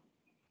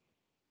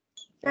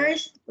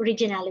 First,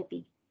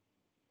 originality.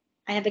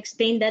 I have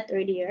explained that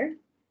earlier.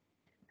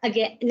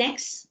 Again,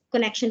 next,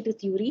 connection to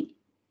theory.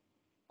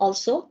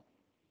 Also,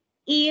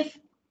 if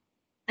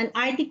an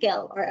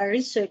article or a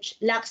research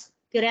lacks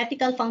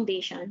theoretical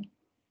foundation,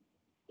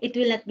 it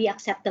will not be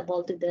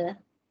acceptable to the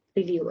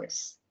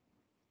reviewers.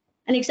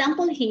 An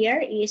example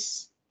here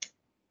is,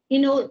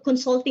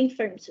 consulting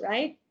firms,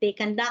 right? They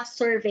conduct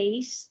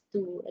surveys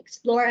to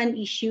explore an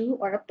issue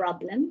or a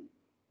problem.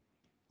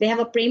 They have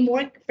a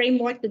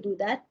framework to do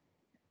that,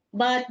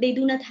 but they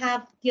do not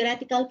have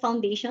theoretical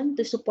foundation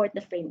to support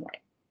the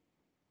framework.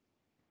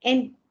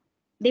 And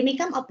they may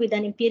come up with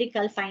an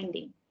empirical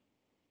finding,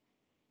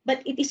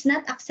 but it is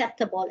not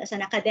acceptable as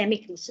an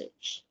academic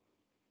research.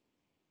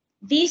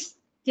 This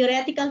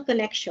theoretical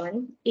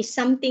connection is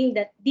something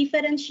that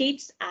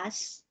differentiates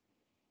us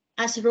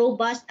as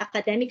robust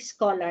academic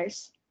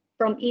scholars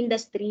from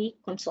industry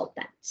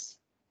consultants.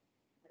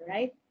 All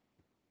right.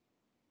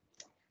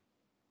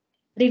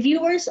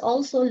 Reviewers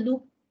also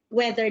look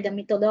whether the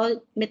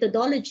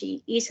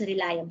methodology is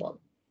reliable.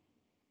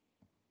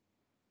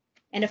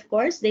 And of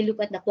course, they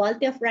look at the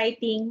quality of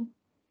writing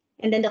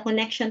and then the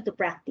connection to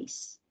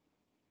practice.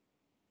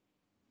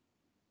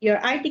 Your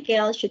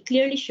article should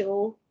clearly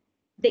show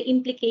the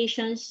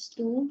implications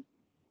to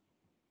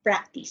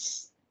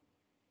practice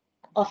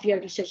of your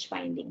research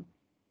finding.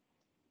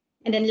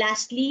 And then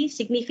lastly,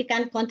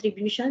 significant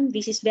contribution.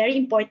 This is very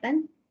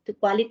important to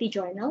quality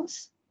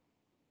journals.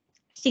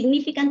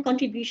 Significant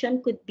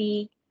contribution could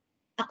be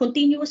a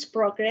continuous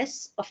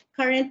progress of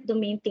current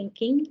domain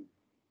thinking,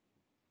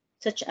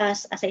 such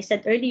as I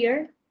said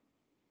earlier,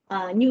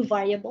 a new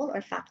variable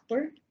or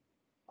factor,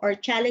 or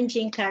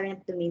challenging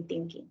current domain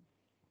thinking.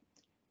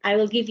 I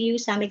will give you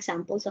some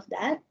examples of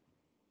that.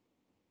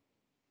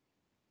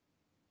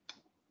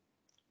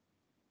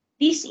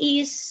 This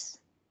is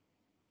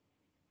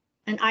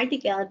an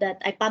article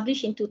that I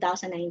published in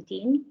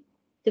 2019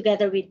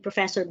 together with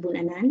Professor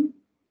Bunanan,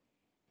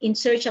 In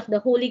Search of the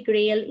Holy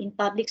Grail in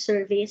Public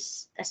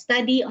Service, a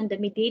study on the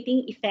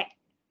mediating effect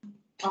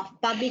of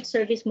public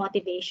service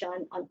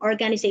motivation on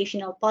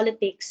organizational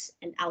politics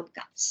and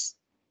outcomes.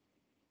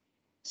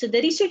 So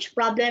the research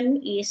problem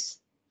is,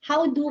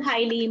 how do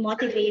highly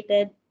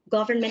motivated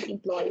government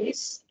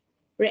employees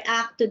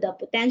react to the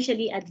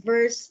potentially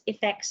adverse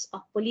effects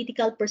of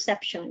political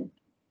perception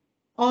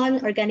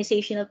on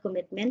organizational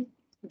commitment,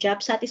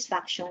 job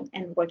satisfaction,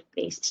 and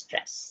workplace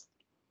stress?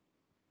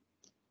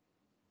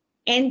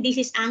 And this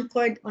is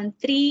anchored on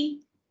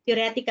 3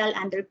 theoretical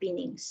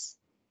underpinnings: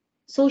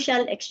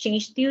 social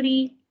exchange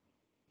theory,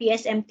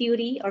 PSM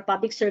theory or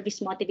public service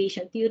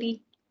motivation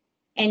theory,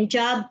 and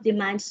job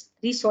demands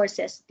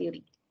resources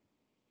theory.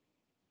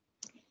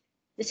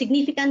 The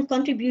significant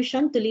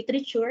contribution to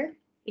literature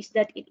is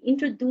that it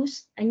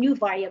introduced a new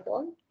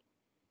variable,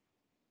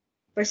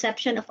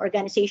 perception of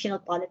organizational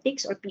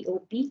politics or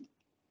POP,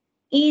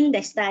 in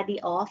the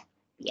study of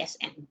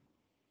PSM.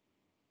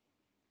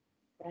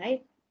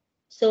 Right?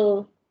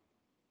 So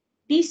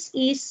this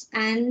is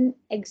an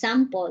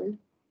example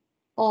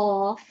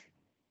of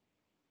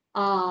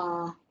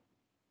an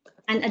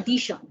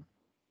addition,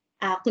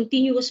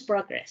 continuous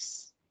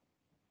progress.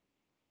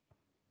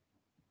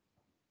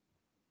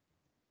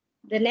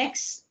 The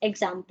next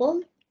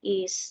example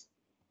is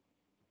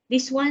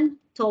this one,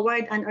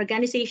 Toward an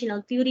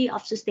Organizational Theory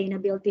of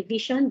Sustainability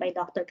Vision by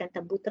Dr.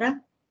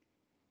 Cantabutra.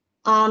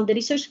 The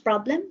research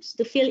problems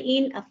to fill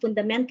in a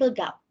fundamental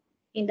gap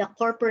in the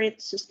corporate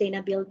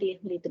sustainability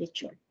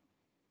literature.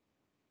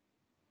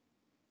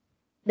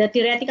 The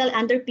theoretical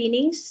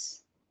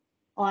underpinnings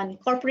on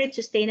corporate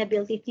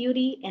sustainability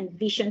theory and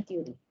vision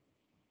theory.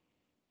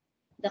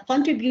 The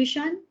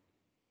contribution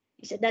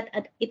is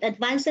that it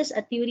advances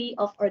a theory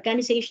of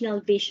organizational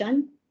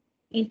vision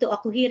into a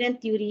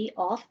coherent theory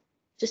of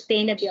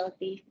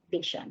sustainability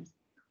vision.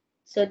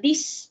 So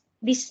this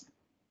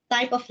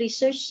type of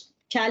research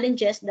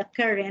challenges the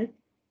current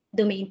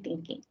domain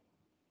thinking.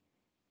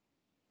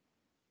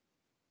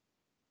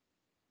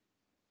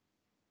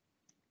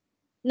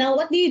 Now,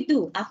 what do you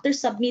do after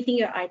submitting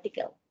your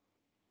article?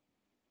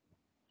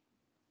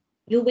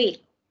 You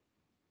wait.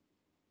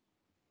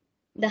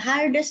 The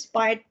hardest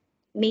part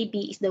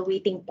maybe is the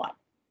waiting part.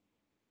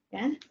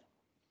 Yeah?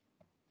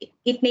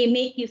 It may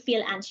make you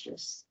feel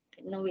anxious.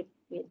 I know with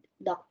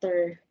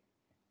Dr.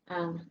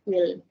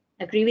 Will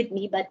agree with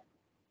me, but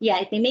yeah,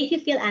 it may make you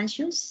feel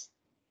anxious,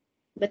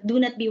 but do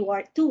not be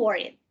too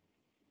worried.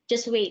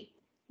 Just wait.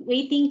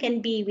 Waiting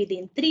can be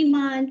within 3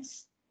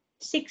 months,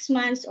 6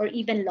 months, or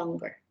even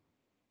longer.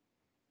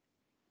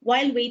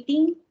 While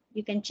waiting,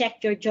 you can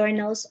check your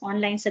journal's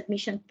online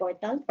submission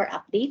portal for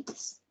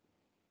updates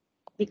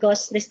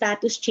because the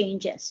status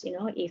changes. You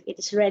know, if it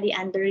is already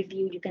under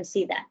review, you can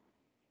see that.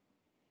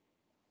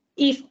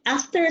 If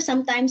after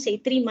sometimes say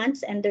 3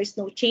 months and there's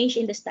no change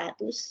in the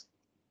status,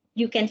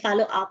 you can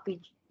follow up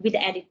with the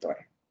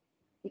editor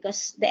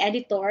because the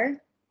editor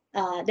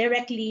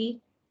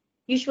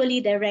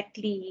usually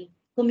directly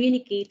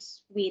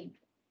communicates with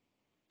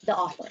the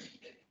author.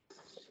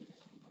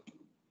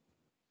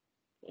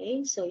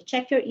 Okay, so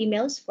check your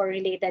emails for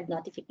related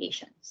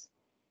notifications.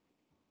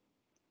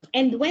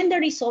 And when the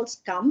results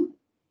come,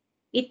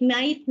 it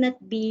might not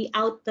be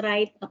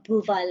outright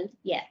approval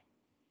yet,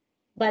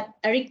 but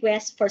a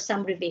request for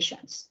some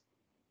revisions.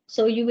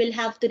 So you will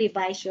have to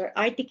revise your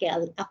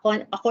article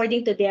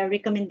according to their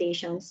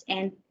recommendations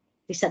and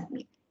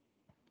resubmit.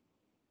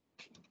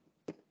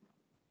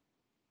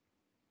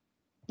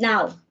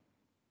 Now,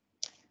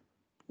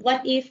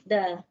 what if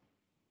the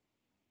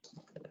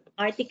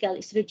article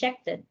is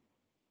rejected?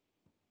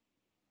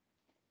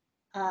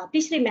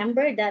 Please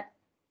remember that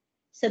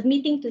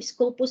submitting to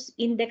Scopus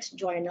Index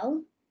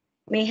Journal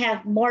may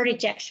have more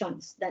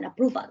rejections than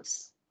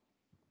approvals.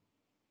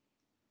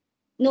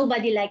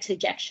 Nobody likes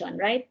rejection,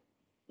 right?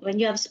 When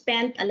you have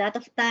spent a lot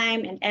of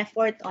time and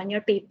effort on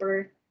your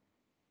paper,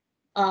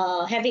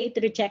 having it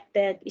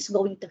rejected is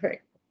going to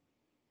hurt.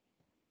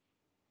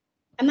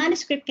 A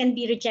manuscript can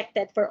be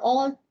rejected for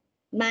all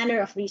manner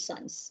of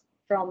reasons,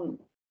 from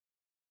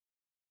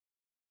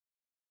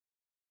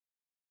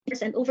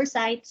and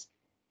oversights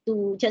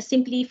to just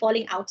simply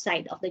falling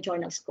outside of the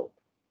journal scope.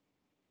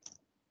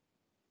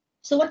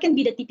 So what can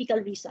be the typical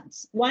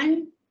reasons?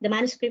 One, the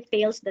manuscript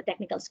fails the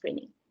technical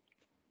screening.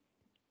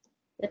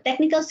 The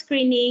technical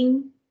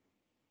screening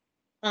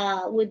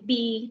would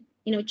be,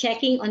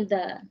 checking on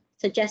the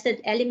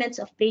suggested elements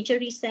of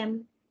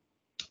plagiarism.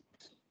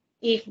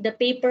 If the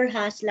paper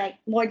has like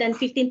more than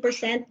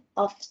 15%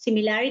 of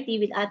similarity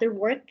with other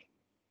work,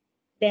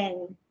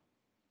 then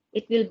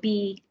it will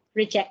be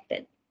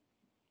rejected.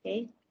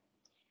 Okay.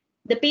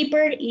 The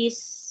paper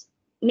is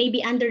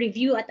maybe under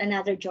review at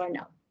another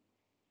journal.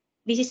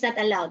 This is not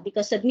allowed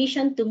because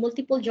submission to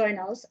multiple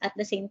journals at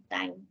the same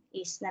time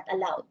is not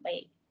allowed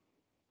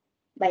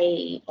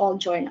by all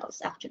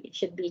journals. Actually, it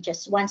should be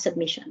just one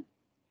submission.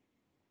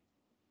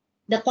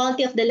 The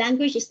quality of the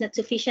language is not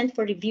sufficient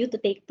for review to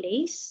take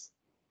place,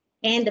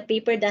 and the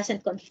paper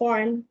doesn't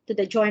conform to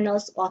the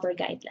journal's author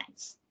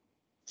guidelines.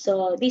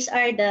 So these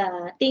are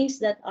the things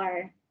that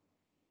are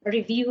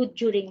reviewed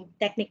during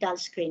technical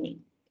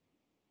screening.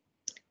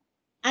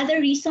 Other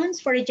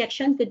reasons for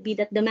rejection could be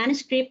that the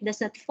manuscript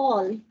does not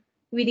fall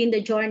within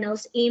the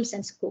journal's aims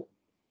and scope.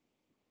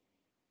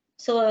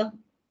 So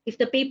if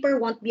the paper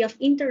won't be of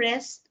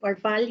interest or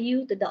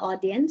value to the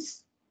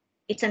audience,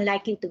 it's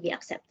unlikely to be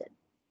accepted.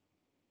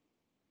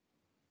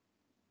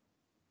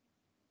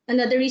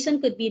 Another reason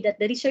could be that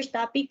the research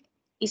topic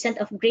isn't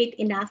of great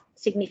enough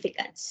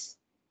significance.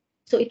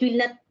 So it will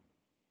not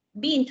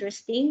be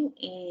interesting,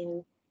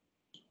 in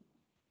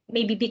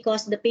maybe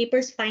because the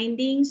paper's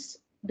findings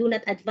do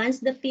not advance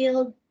the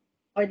field,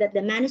 or that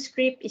the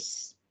manuscript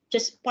is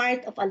just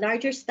part of a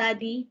larger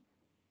study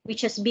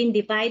which has been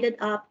divided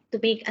up to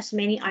make as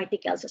many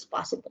articles as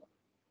possible.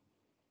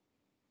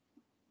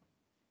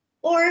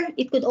 Or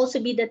it could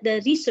also be that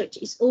the research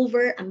is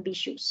over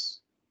ambitious.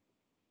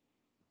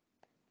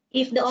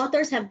 If the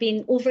authors have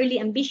been overly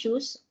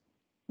ambitious,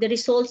 the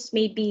results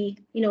may be,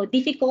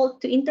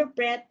 difficult to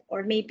interpret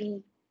or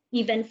maybe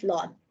even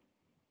flawed.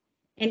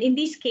 And in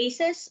these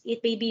cases,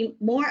 it may be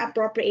more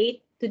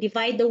appropriate to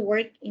divide the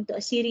work into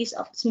a series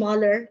of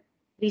smaller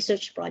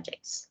research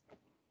projects.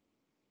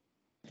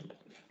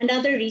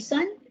 Another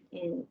reason,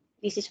 and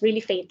this is really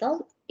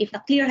fatal, if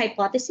a clear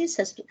hypothesis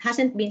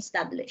hasn't been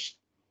established.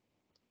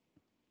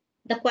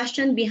 The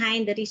question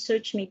behind the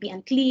research may be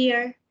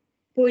unclear,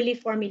 poorly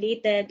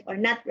formulated, or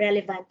not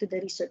relevant to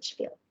the research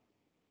field.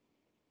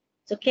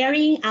 So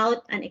carrying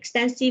out an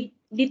extensive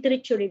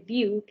literature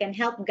review can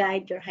help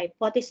guide your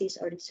hypothesis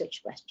or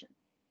research question.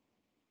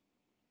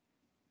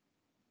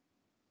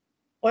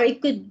 Or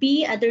it could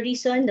be other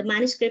reason, the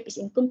manuscript is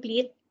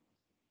incomplete.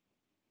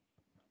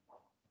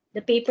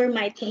 The paper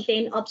might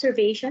contain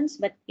observations,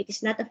 but it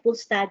is not a full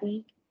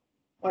study,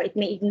 or it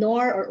may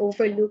ignore or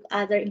overlook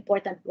other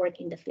important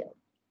work in the field.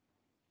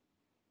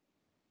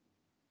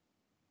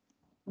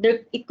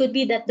 It could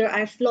be that there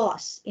are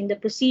flaws in the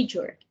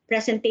procedure,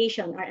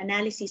 presentation, or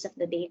analysis of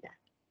the data,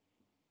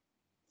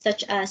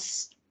 such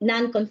as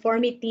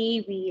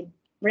non-conformity with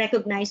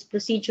recognized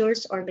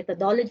procedures or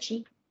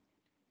methodology,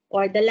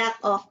 or the lack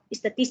of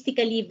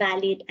statistically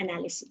valid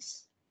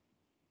analysis.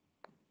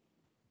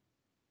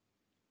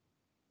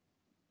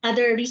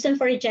 Other reason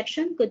for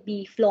rejection could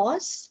be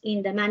flaws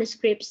in the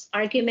manuscript's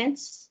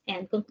arguments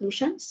and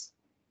conclusions,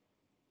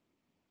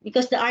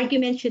 because the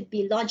argument should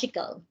be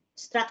logical,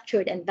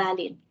 structured, and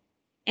valid,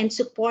 and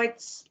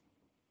supports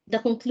the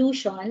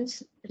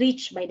conclusions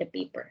reached by the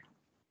paper.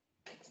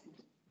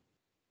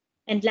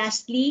 And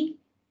lastly,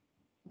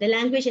 the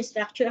language and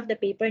structure of the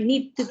paper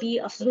need to be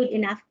of good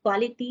enough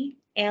quality,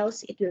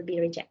 else it will be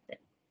rejected.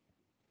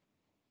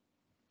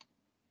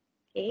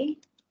 Okay.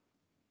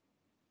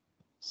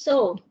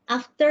 So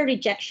after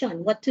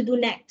rejection, what to do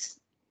next?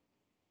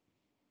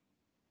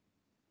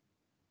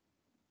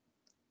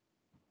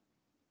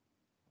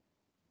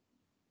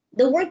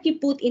 The work you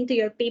put into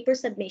your paper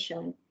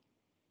submission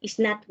is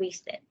not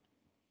wasted.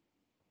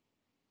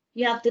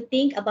 You have to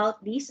think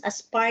about this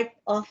as part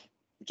of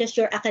just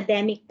your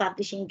academic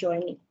publishing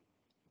journey,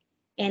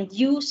 and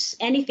use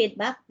any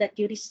feedback that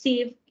you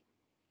receive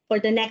for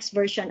the next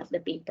version of the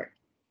paper.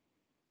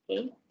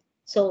 Okay,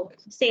 so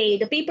say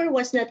the paper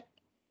was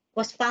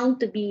found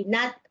to be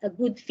not a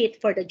good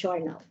fit for the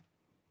journal.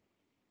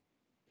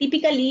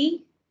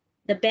 Typically,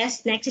 the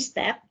best next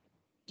step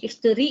is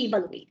to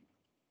reevaluate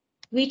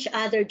which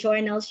other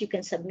journals you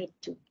can submit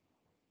to.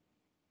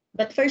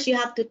 But first, you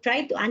have to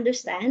try to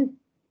understand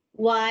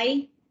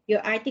why your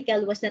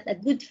article was not a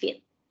good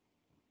fit.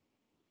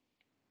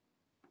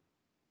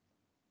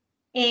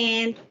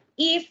 And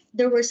if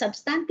there were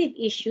substantive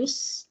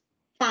issues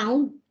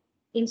found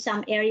in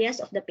some areas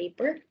of the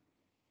paper,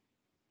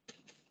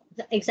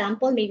 the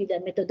example, maybe the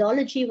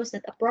methodology was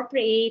not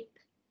appropriate,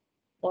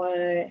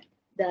 or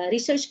the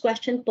research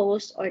question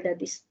posed or the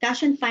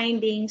discussion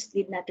findings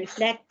did not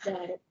reflect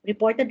the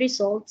reported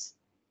results,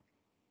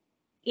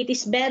 it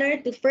is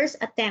better to first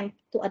attempt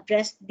to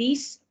address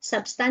these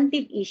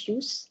substantive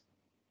issues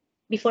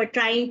before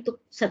trying to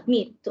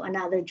submit to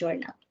another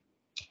journal.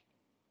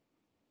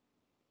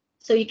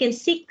 So you can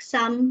seek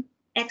some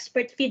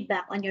expert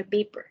feedback on your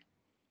paper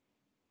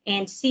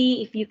and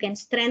see if you can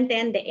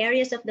strengthen the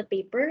areas of the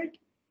paper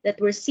that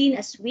were seen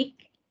as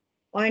weak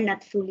or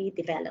not fully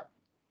developed.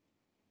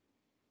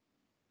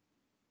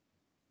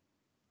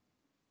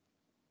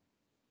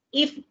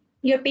 If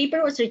your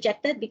paper was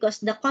rejected because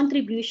the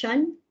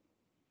contribution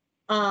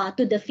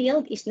to the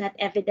field is not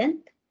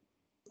evident,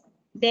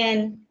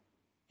 then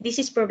this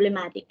is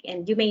problematic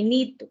and you may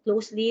need to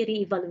closely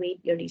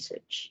reevaluate your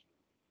research.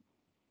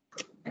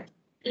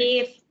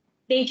 If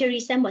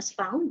plagiarism was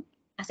found,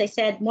 as I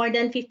said, more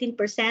than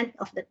 15%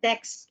 of the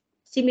text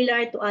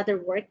similar to other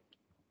work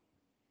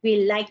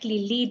will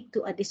likely lead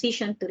to a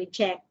decision to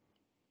reject.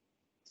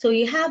 So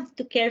you have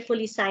to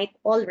carefully cite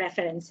all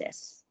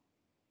references.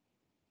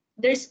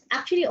 There's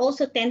actually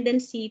also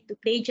tendency to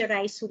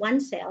plagiarize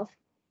oneself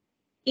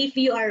if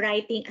you are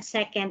writing a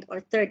second or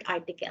third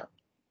article.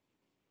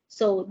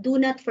 So do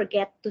not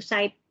forget to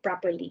cite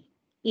properly,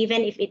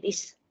 even if it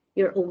is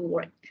your own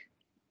work.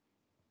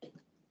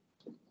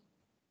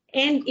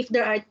 And if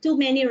there are too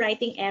many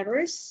writing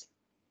errors,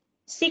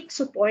 seek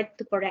support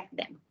to correct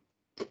them.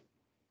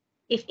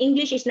 If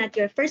English is not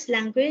your first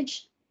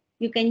language,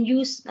 you can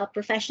use a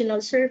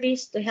professional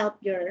service to help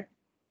your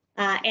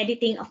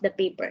editing of the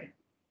paper.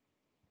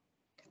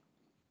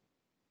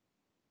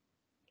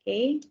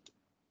 Okay.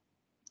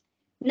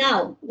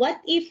 Now,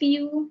 what if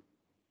you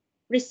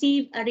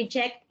receive a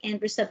reject and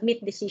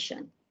resubmit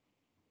decision?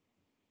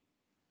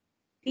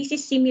 This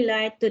is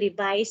similar to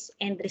revise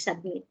and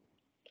resubmit.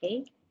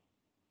 Okay.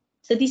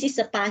 So this is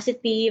a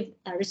positive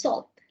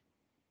result.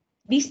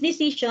 This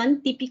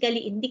decision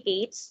typically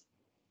indicates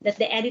that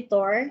the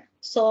editor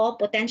saw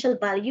potential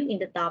value in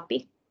the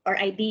topic or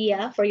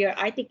idea for your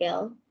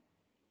article,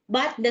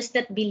 but does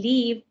not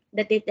believe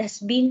that it has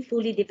been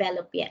fully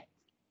developed yet,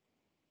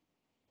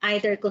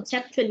 either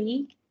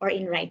conceptually or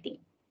in writing.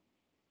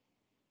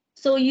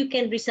 So you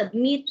can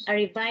resubmit a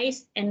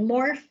revised and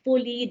more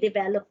fully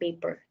developed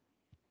paper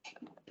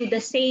to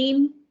the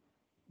same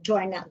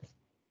journal.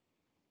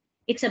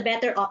 It's a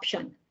better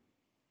option,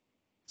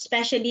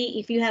 especially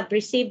if you have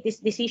received this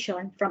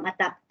decision from a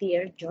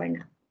top-tier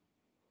journal.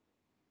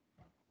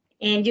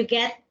 And you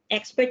get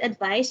expert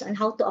advice on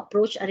how to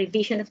approach a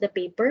revision of the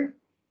paper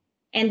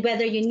and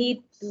whether you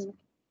need to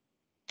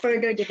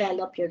further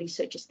develop your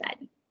research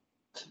study.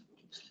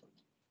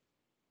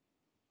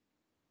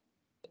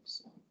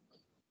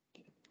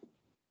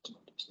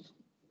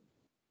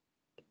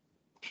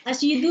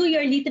 As you do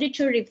your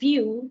literature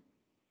review,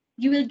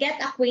 you will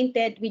get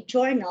acquainted with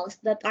journals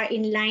that are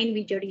in line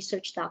with your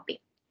research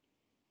topic.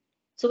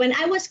 So when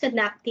I was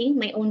conducting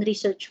my own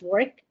research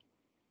work,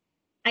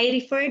 I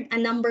referred a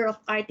number of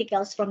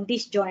articles from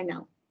this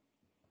journal,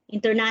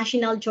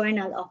 International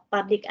Journal of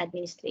Public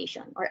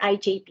Administration, or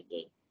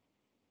IJPA.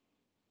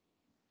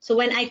 So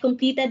when I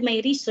completed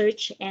my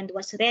research and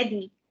was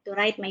ready to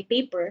write my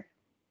paper,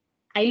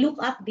 I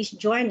looked up this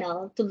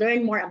journal to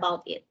learn more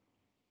about it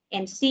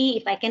and see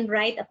if I can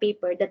write a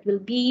paper that will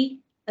be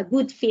a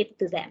good fit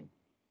to them.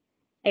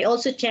 I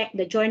also checked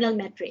the journal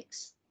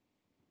metrics.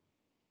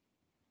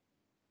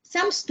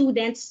 Some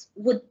students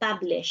would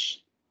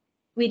publish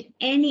with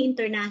any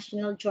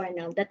international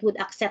journal that would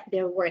accept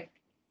their work,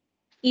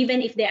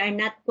 even if they are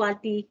not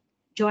quality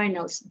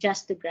journals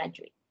just to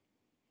graduate.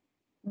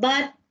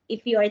 But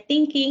if you are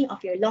thinking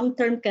of your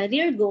long-term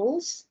career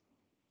goals,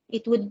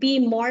 it would be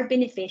more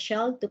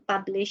beneficial to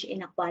publish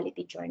in a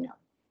quality journal.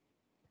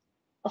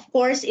 Of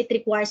course, it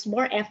requires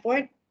more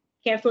effort,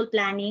 careful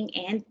planning,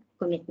 and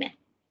commitment.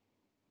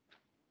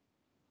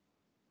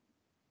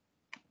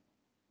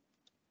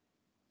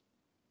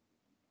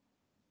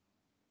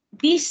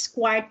 These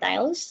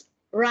quartiles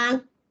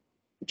rank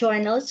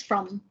journals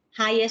from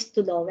highest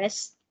to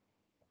lowest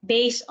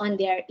based on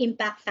their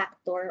impact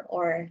factor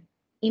or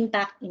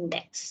impact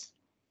index.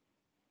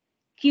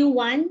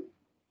 Q1,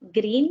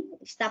 green,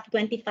 is top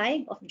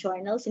 25 of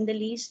journals in the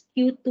list.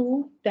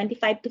 Q2,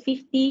 25 to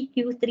 50.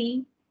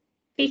 Q3,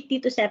 50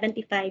 to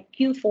 75.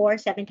 Q4,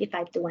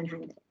 75 to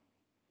 100.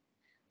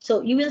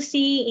 So you will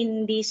see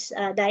in this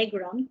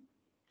diagram,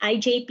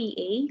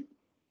 IJPA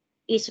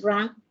is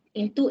ranked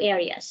in two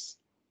areas: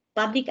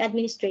 public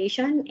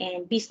administration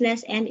and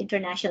business and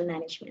international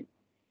management,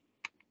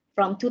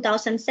 from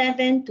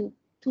 2007 to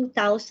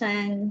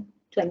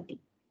 2020.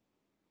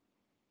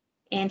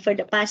 And for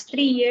the past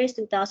 3 years,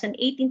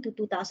 2018 to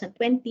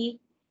 2020,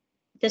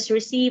 it has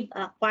received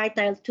a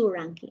quartile 2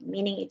 ranking,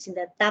 meaning it's in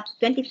the top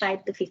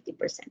 25 to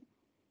 50%.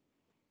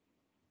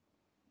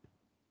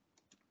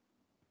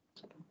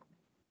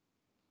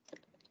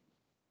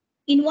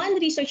 In one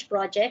research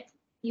project,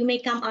 you may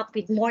come up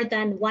with more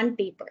than one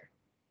paper.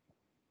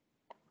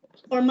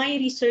 For my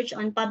research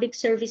on public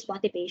service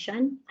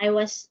motivation, I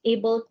was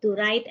able to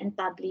write and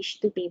publish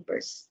 2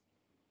 papers,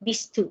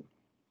 these 2.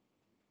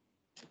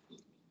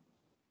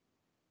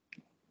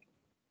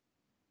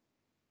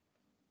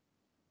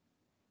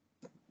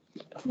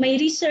 My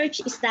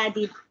research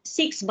studied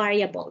 6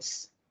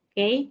 variables,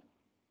 okay?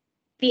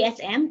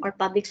 PSM, or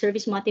public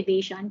service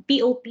motivation,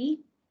 POP,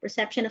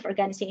 perception of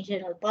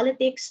organizational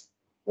politics,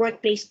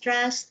 workplace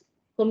trust,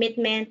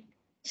 commitment,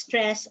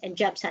 stress, and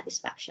job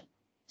satisfaction.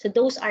 So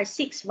those are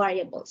 6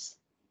 variables.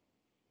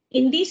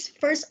 In this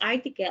first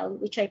article,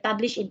 which I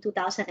published in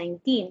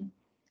 2019,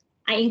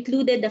 I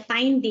included the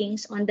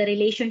findings on the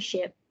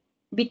relationship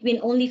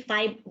between only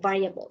 5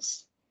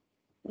 variables,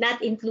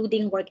 not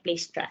including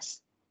workplace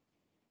trust.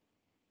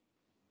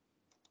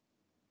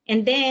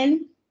 And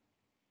then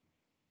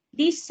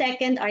this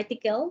second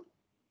article,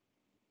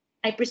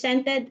 I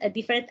presented a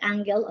different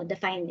angle of the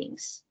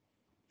findings,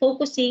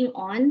 focusing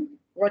on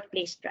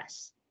workplace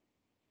trust.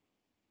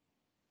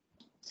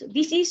 So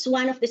this is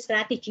one of the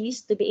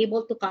strategies to be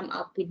able to come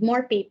up with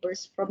more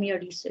papers from your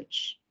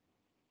research.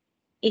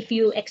 If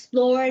you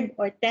explored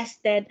or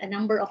tested a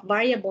number of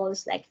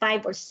variables like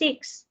 5 or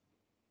 6,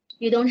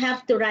 you don't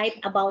have to write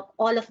about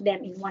all of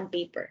them in one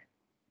paper.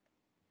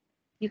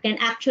 You can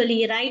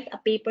actually write a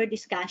paper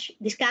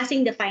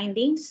discussing the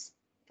findings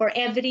for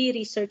every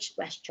research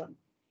question.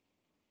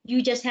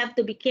 You just have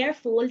to be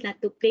careful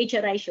not to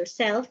plagiarize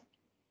yourself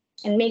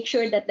and make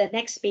sure that the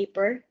next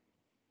paper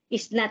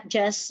is not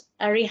just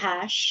a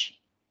rehash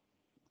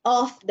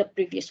of the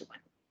previous one.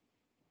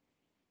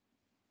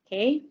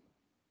 Okay.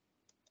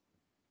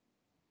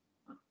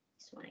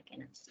 This one I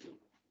cannot see.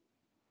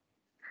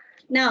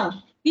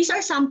 Now, these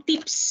are some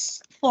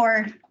tips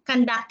for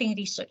conducting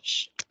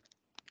research.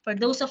 For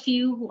those of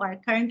you who are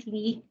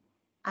currently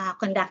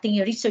conducting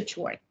your research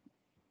work,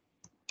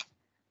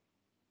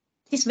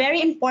 it is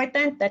very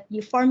important that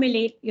you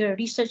formulate your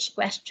research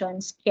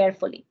questions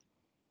carefully.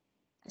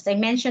 As I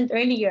mentioned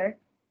earlier,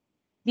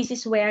 this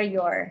is where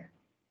your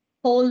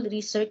whole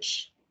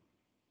research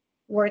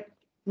work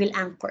will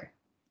anchor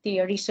to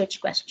your research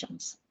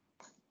questions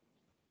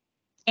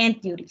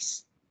and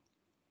theories.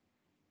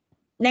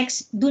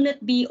 Next, do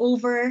not be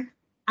over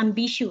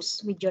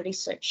ambitious with your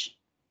research.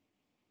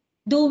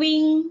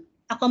 Doing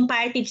a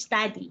comparative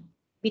study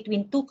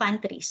between 2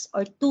 countries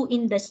or 2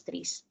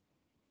 industries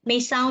may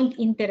sound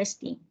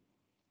interesting,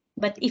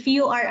 but if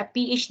you are a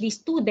PhD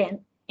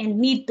student and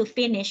need to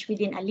finish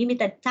within a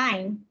limited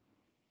time,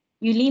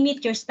 you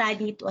limit your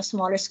study to a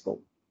smaller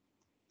scope,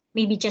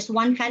 maybe just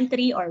 1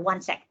 country or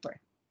 1 sector.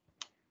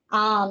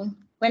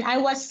 When I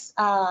was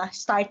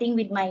starting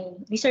with my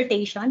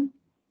dissertation,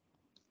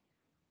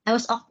 I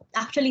was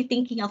actually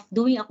thinking of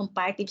doing a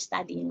comparative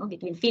study,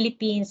 between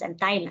Philippines and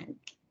Thailand,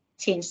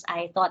 since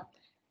I thought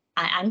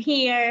I'm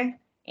here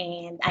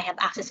and I have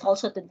access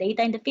also to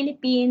data in the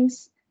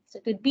Philippines. So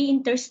it would be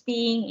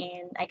interesting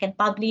and I can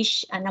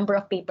publish a number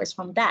of papers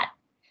from that.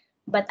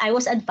 But I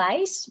was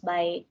advised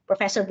by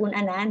Professor Boon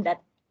Anand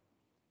that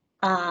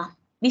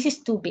this is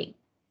too big.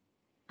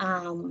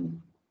 I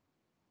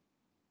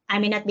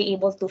may not be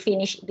able to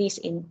finish this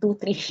in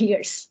 2-3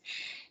 years.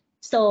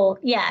 So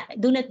yeah,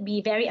 do not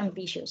be very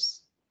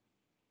ambitious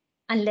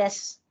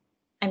unless,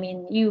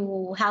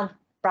 you have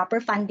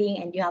proper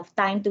funding and you have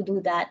time to do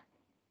that,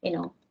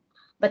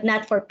 but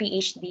not for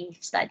PhD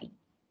study.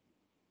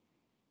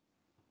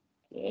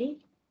 Okay.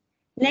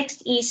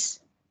 Next is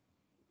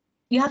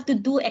you have to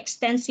do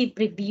extensive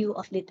review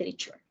of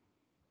literature.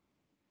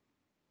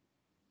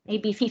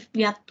 Maybe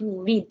you have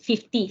to read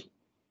 50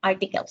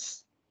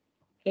 articles.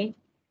 Okay.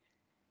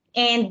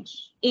 And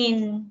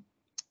in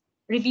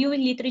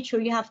reviewing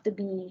literature, you have to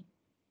be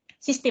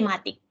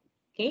systematic.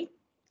 Okay.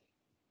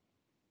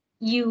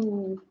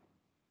 You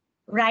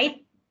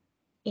write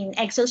in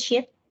Excel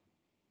sheet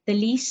the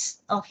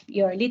list of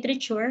your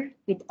literature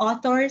with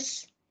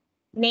authors,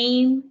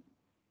 name,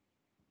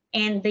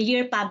 and the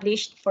year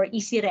published for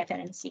easy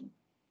referencing.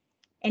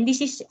 And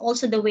this is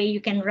also the way you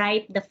can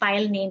write the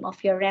file name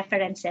of your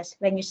references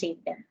when you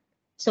save them.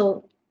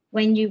 So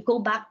when you go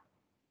back,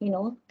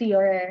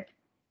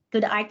 to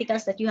the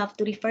articles that you have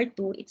to refer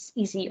to, it's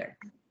easier.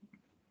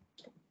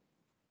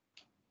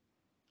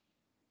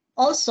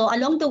 Also,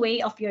 along the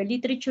way of your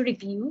literature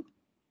review,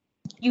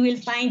 you will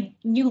find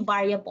new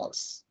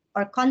variables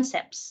or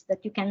concepts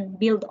that you can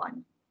build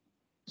on.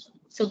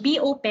 So be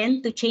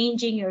open to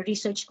changing your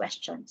research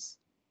questions.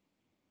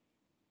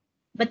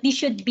 But this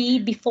should be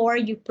before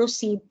you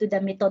proceed to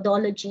the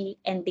methodology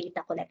and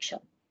data collection.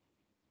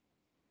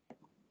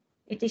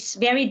 It is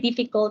very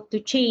difficult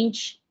to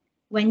change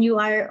when you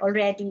are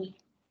already,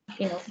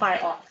 far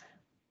off.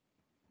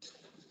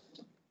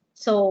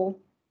 So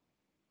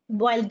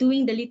while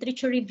doing the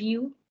literature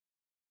review,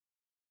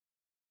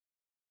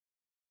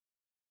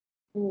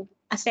 to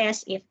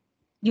assess if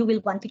you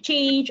will want to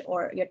change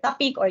or your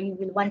topic, or you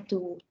will want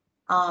to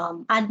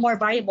add more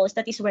variables,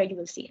 that is where you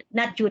will see it,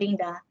 not during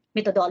the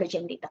methodology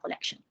and data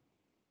collection.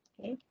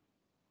 Okay.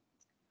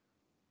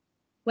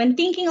 When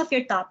thinking of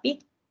your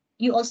topic,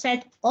 you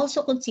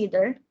also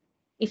consider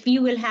if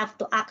you will have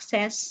to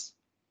access,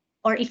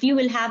 or if you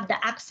will have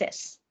the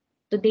access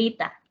to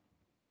data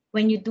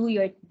when you do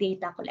your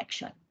data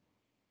collection.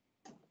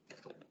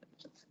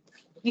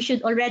 You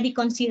should already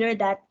consider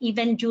that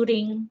even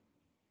during,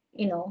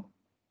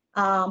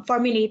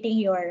 formulating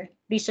your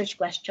research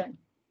question.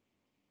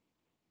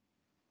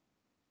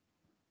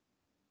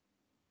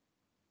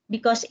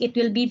 because it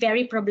will be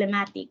very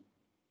problematic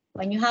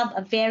when you have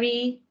a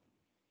very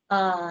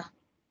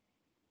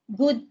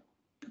good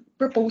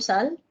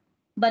proposal,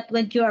 but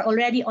when you are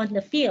already on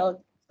the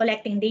field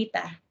collecting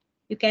data,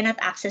 you cannot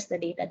access the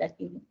data that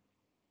you need.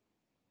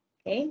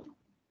 Okay.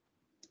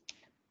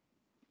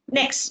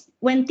 Next,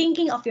 when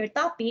thinking of your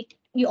topic,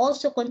 you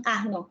also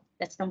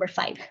that's number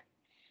 5.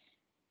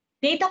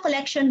 Data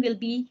collection will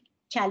be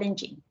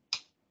challenging.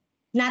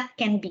 Not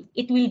can be,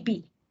 it will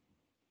be.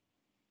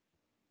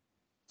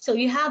 So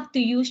you have to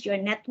use your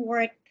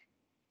network,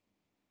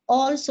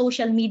 all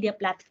social media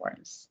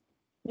platforms,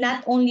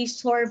 not only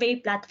survey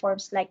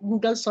platforms like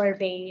Google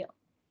Survey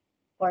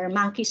or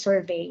Monkey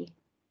Survey.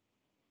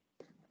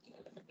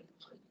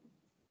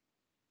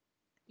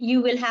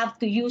 You will have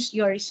to use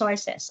your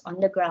resources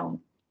on the ground,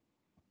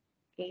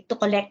 okay, to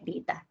collect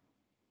data.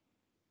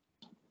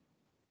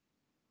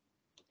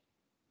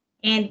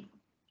 And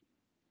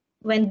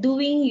when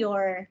doing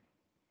your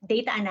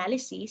data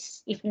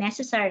analysis, if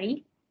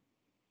necessary,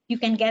 you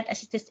can get a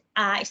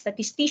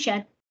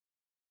statistician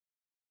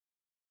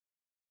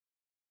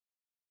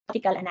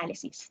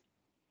analysis.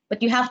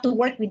 But you have to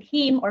work with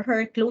him or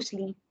her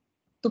closely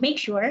to make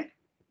sure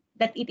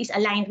that it is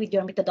aligned with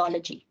your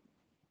methodology.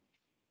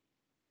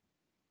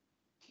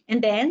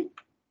 And then,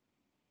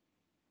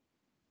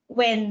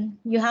 when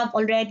you have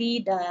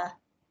already the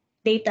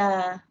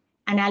data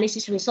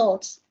analysis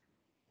results,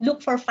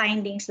 look for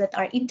findings that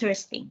are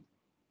interesting,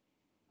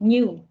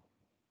 new,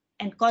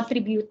 and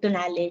contribute to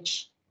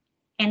knowledge,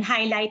 and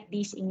highlight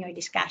these in your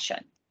discussion.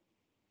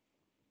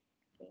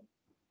 Okay.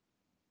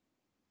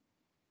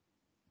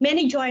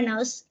 Many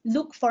journals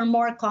look for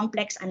more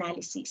complex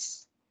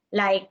analysis,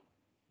 like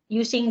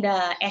using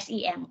the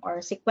SEM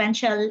or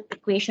sequential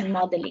equation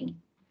modeling,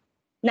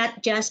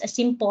 not just a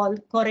simple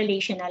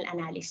correlational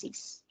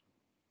analysis.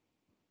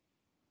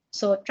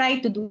 So try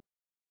to do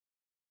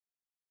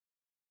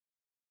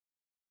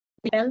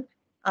well.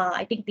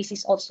 I think this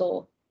is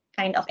also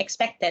kind of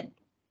expected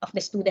of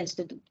the students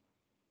to do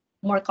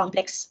more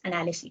complex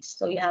analysis.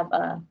 So you have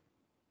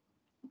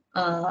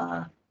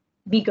a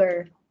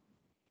bigger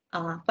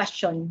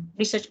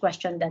research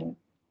question than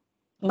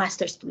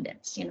master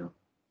students, you know.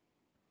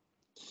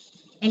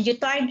 And you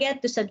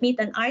target to submit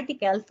an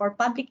article for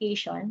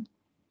publication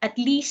at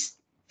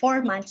least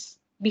 4 months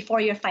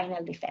before your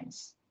final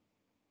defense.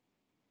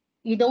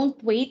 You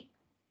don't wait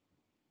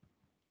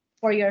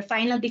for your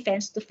final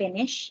defense to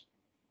finish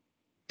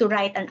to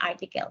write an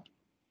article.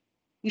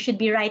 You should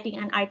be writing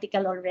an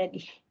article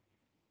already,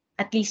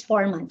 at least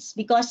 4 months,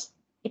 because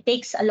it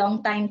takes a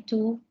long time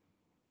to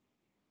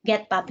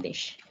get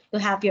published, to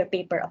have your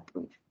paper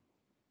approved.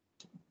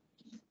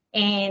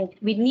 And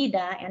with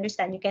NIDA, I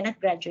understand you cannot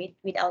graduate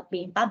without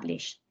being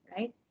published,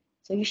 right?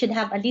 So you should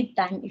have a lead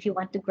time if you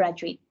want to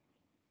graduate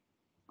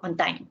on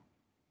time.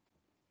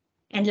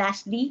 And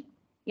lastly,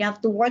 you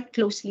have to work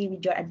closely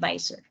with your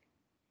advisor.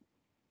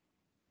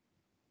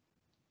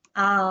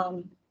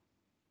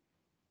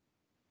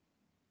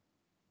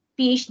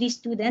 PhD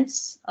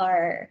students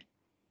are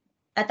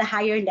at a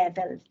higher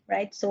level,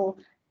 right? So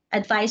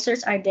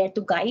advisors are there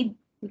to guide.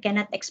 We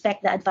cannot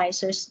expect the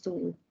advisors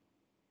to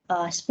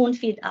spoon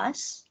feed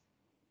us.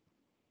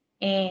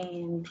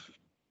 And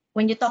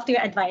when you talk to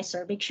your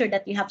advisor, make sure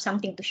that you have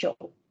something to show.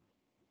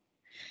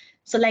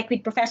 So like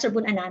with Professor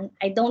Bunanan,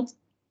 I don't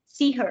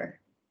see her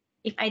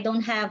if I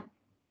don't have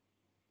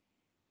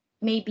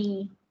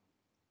maybe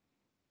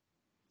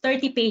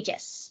 30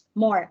 pages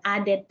more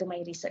added to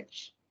my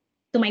research,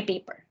 to my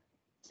paper.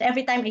 So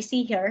every time I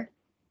see her,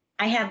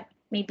 I have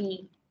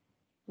maybe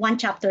 1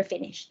 chapter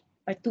finished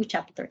or 2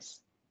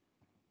 chapters.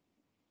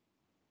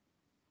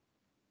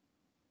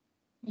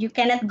 You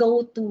cannot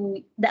go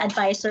to the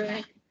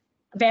advisor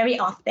very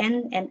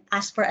often and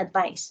ask for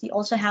advice. You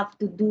also have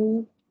to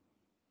do,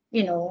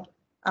 you know,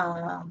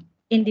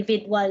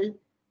 individual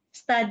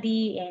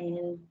study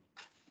and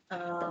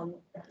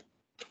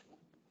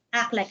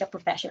act like a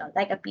professional,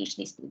 like a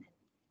PhD student.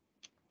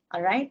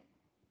 All right.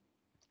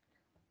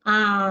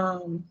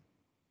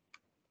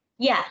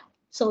 Yeah,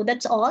 so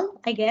that's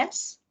all, I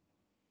guess.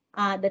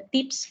 The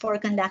tips for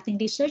conducting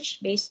research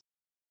based.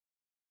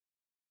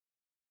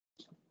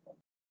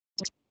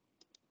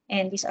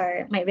 And these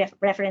are my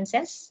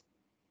references.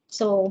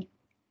 So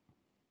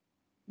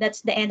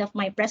that's the end of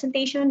my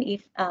presentation.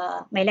 If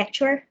my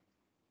lecture,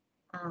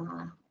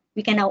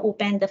 we can now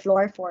open the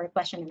floor for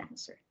question and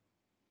answer.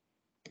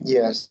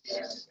 Yes.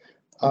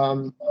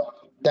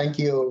 Thank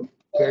you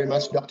very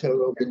much, Dr.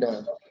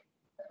 Rowena.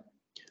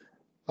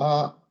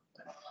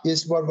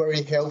 This was a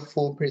very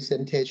helpful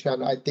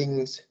presentation. I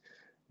think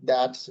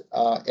that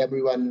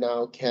everyone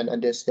now can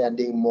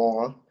understanding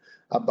more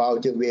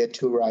about the way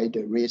to write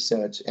the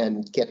research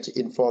and get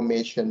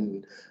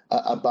information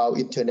about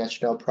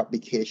international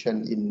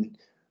publication in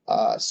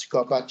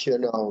SCOPUS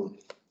journal.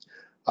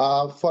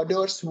 For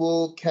those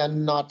who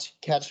cannot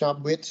catch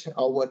up with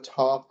our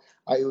talk,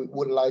 I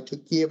would like to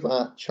give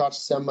a short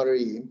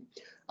summary.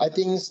 I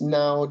think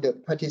now the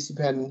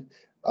participants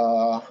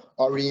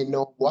already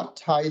know what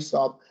types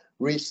of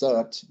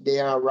research they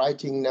are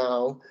writing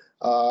now.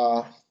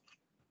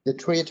 the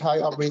three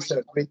types of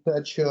research: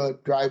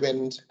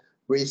 researcher-driven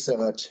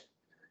research,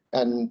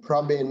 and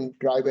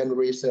problem-driven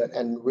research,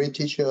 and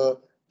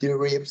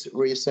researcher-derived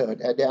research.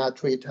 And there are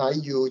three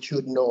types you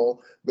should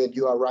know when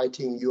you are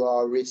writing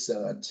your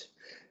research.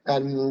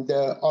 And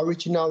the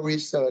original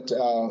research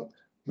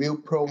will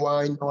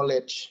provide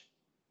knowledge,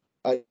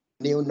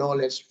 new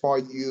knowledge for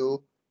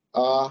you.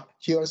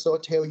 She also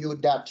tell you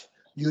that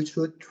you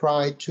should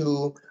try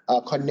to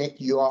connect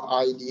your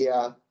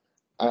idea,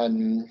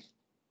 and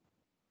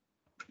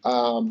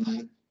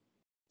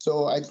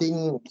so I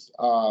think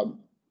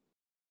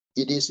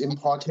it is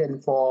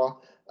important for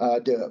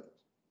the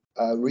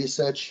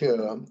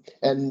researcher.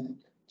 And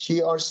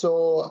she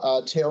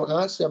also tell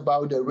us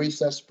about the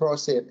research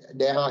process.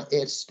 There are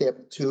 8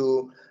 steps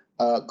to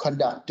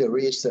conduct the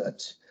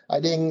research. I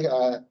think,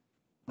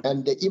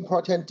 and the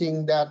important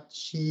thing that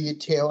she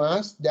tell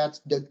us that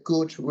the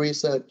good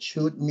research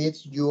should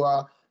meet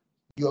your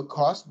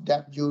cost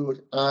that you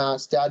are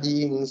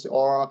studying,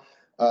 or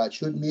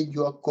should meet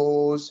your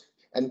goals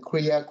and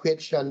clear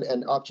question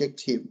and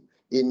objective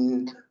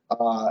in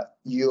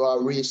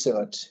your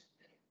research.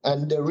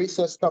 And the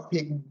research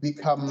topic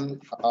become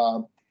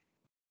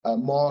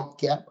more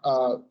gap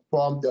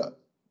from the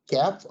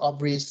gap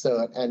of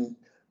research, and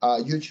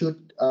you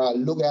should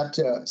look at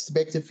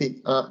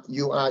specific,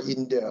 you are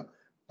in the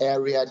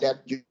area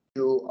that you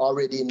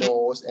already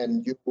knows,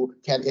 and you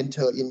can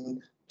enter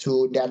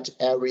into that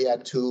area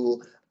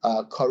to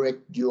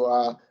correct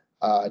your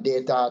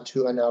data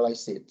to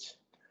analyze it.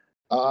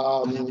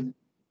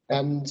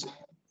 And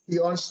he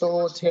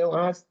also tell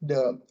us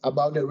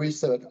about the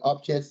research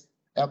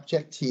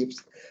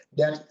objectives.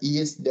 That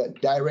is the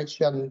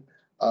direction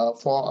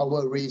for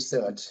our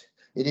research.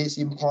 It is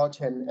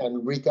important.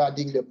 And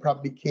regarding the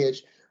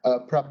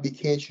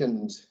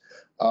publications,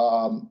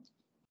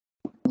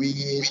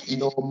 we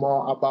know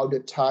more about the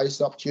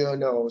types of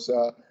journals.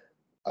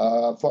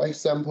 For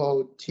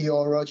example,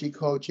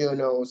 theological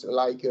journals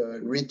like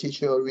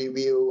literature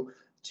review,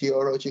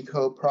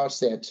 theological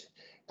process,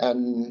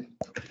 and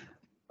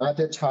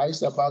other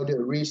types about the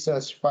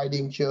research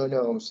finding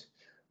journals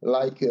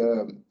like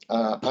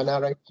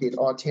analyzing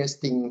or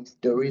testing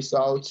the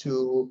result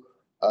to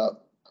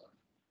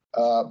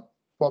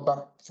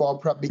for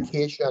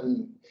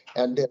publication.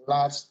 And the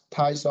last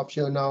types of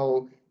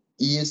journal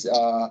is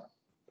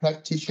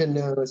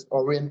practitioners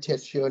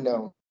oriented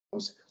journals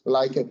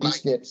like a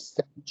business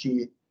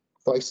strategy,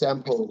 for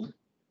example.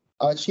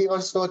 She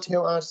also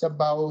tell us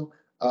about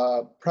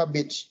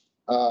publish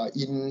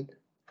in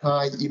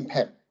high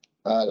impact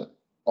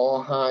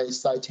or high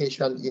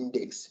citation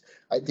index.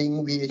 I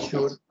think we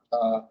should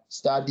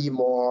study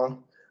more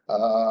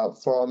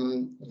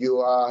from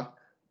your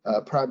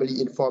primary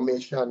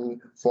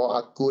information for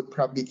a good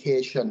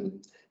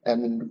publication.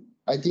 And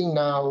I think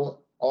now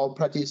all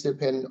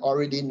participants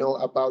already know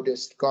about the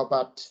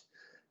SCOPUS,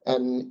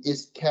 and it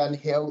can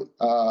help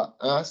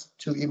us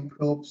to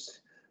improve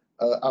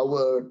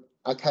our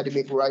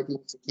academic writing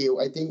skill.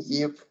 I think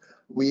if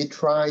we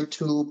try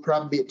to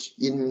publish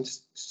in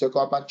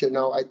SCOPUS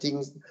journal, I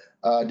think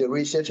the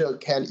researcher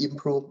can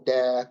improve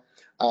their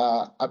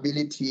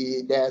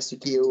ability, their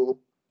skill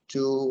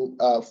to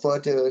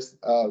further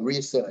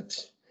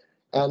research.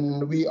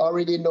 And we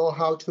already know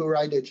how to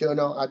write the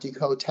journal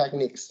article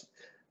techniques.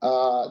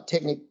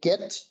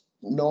 Get,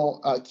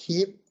 know,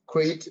 keep,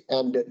 create,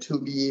 and to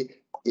be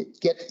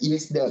get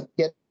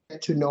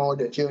to know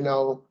the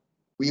journal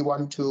we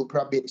want to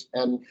publish,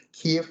 and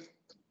keep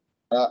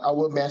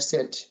our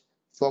message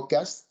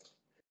focused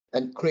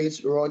and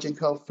create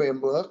logical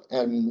framework.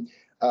 And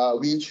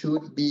we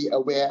should be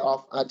aware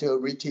of other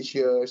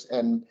literatures,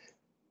 and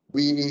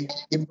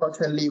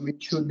importantly, we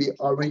should be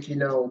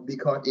original,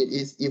 because it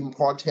is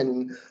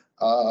important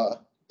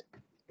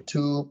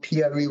to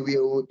peer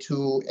review,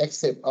 to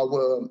accept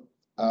our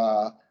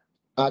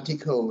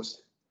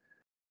articles.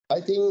 I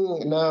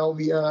think now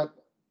we are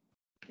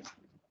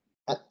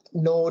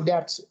know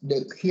that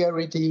the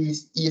clarity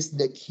is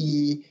the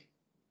key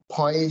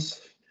point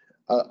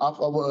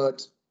of our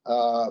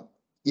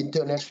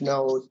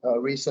international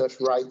research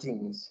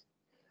writings.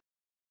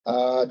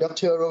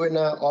 Dr.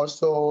 Rowena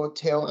also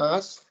tell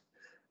us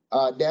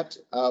that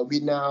we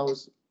now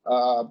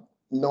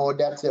know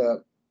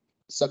that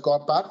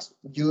SCOPUS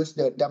use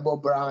the double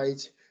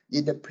blind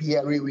in the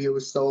peer review,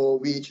 so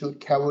we should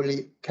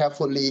carefully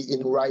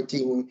in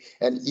writing.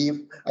 And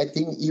I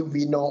think if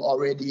we know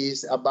already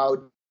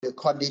about the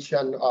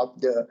condition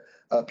of the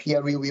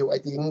peer review, I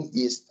think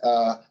is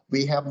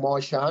we have more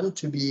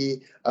chance to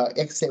be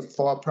accepted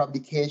for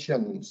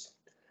publications.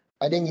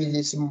 I think it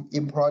is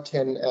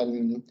important,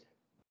 and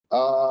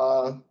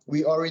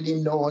we already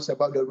know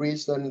about the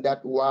reason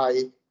that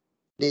why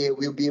they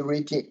will be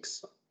rejected.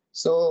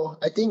 So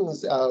I think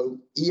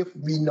if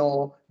we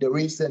know the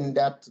reason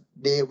that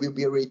they will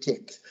be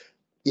rejected,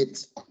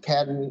 it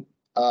can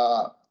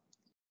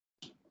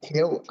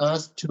help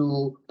us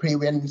to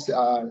prevent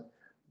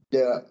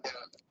the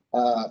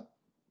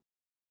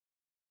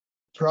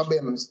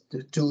problems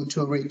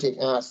to reject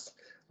us.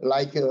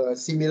 Like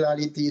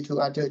similarity to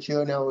other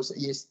journals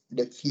is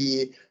the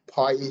key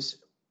point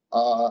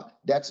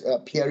that's a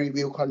peer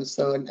review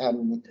concern,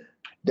 and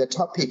the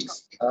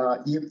topics,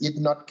 if it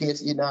not clear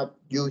enough,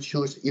 you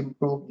should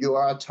improve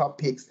your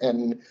topics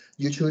and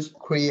you should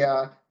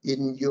clear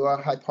in your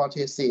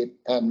hypothesis,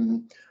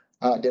 and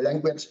the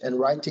language and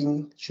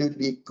writing should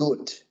be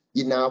good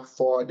enough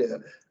for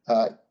the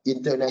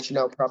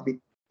international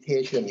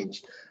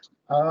publications.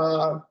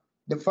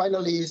 The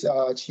finalist,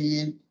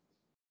 she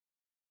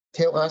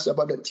tell us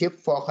about the tip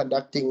for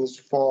conducting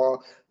for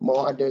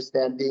more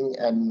understanding,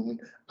 and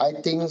I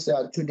think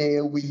today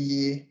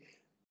we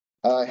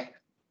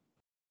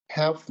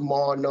have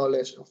more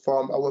knowledge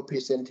from our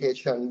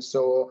presentation.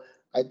 So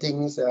I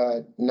think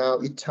now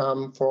it's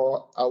time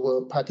for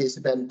our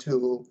participant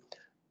to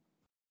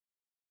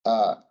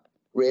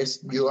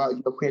raise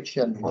your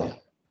question.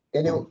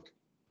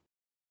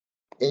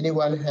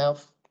 Anyone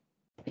have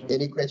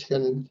any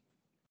question?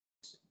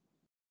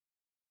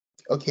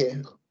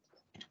 Okay.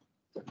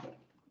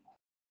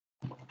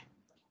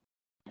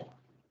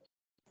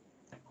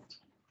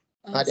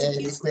 Are there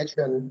any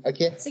questions?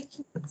 Okay.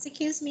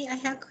 Excuse me, I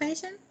have a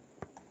question.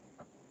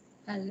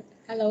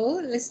 Hello,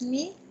 listen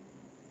me.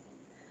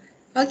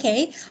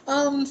 Okay.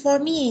 For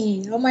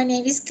me, my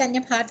name is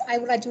Kanyapat. I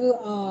would like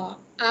to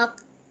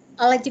ask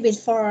a little bit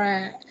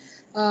for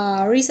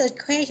research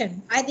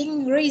question. I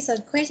think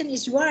research question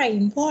is very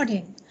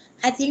important.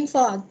 I think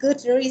for a good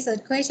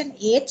research question,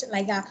 it's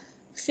like a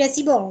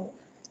feasible,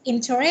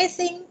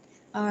 interesting,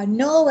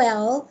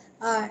 novel,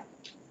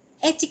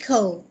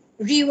 ethical,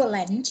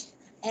 relevant,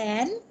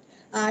 and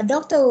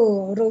Dr.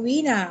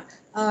 Rowena,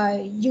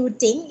 you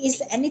think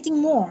is anything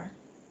more?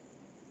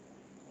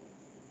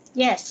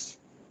 Yes.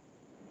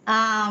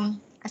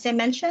 As I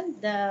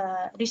mentioned,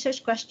 the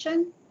research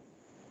question,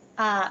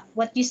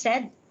 what you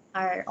said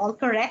are all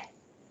correct.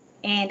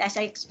 And as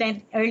I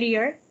explained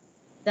earlier,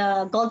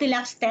 the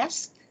Goldilocks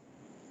test,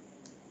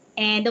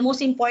 and the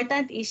most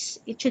important is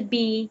it should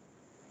be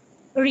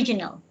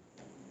original.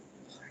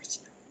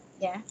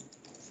 Yeah.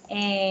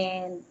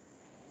 And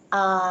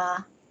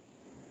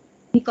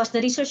because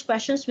the research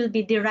questions will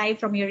be derived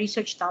from your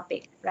research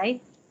topic,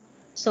 right?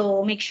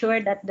 So make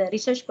sure that the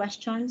research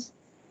questions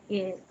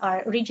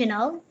are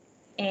original.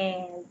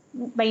 And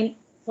by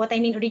what I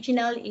mean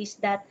original is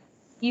that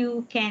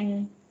you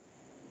can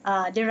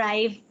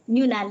derive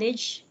new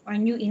knowledge or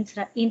new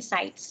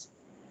insights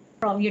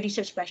from your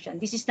research question.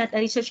 This is not a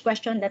research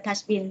question that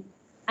has been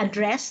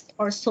addressed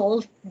or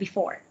solved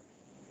before.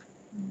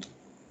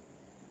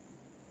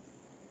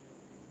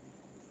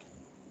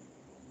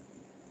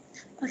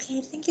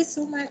 Okay, thank you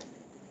so much.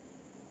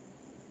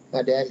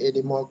 Are there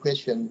any more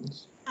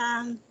questions?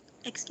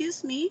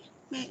 Excuse me,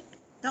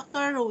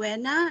 Dr.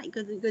 Rowena,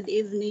 good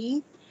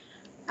evening.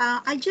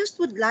 I just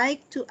would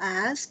like to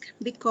ask,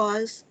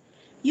 because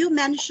you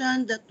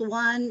mentioned that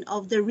one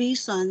of the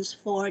reasons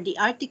for the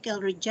article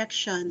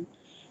rejection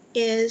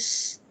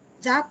is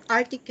that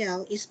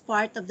article is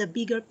part of the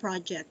bigger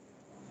project.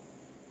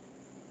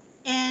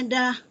 And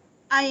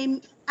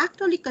I'm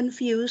actually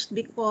confused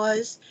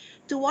because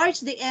towards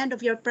the end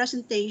of your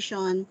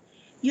presentation,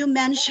 you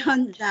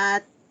mentioned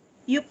that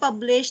you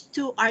published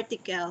 2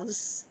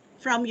 articles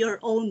from your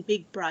own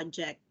big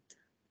project.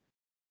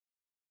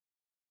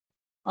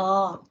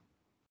 Oh,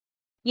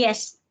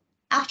 yes.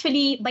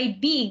 Actually, by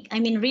big, I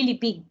mean really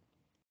big.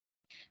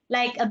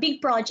 Like a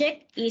big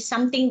project is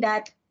something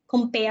that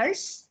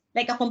compares,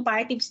 like a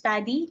comparative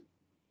study,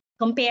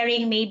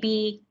 comparing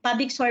maybe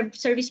public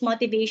service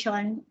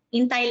motivation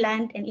in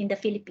Thailand and in the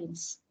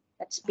Philippines.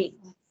 That's big.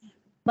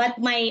 But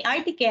my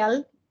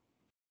article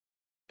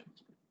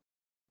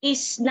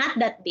is not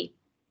that big.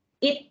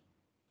 It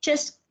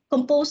just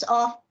composed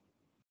of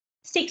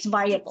 6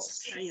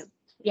 variables.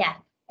 Yeah.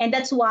 And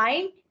that's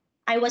why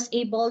I was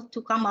able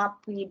to come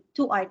up with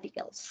 2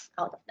 articles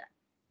out of that.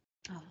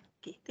 Oh,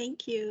 okay,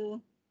 thank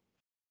you.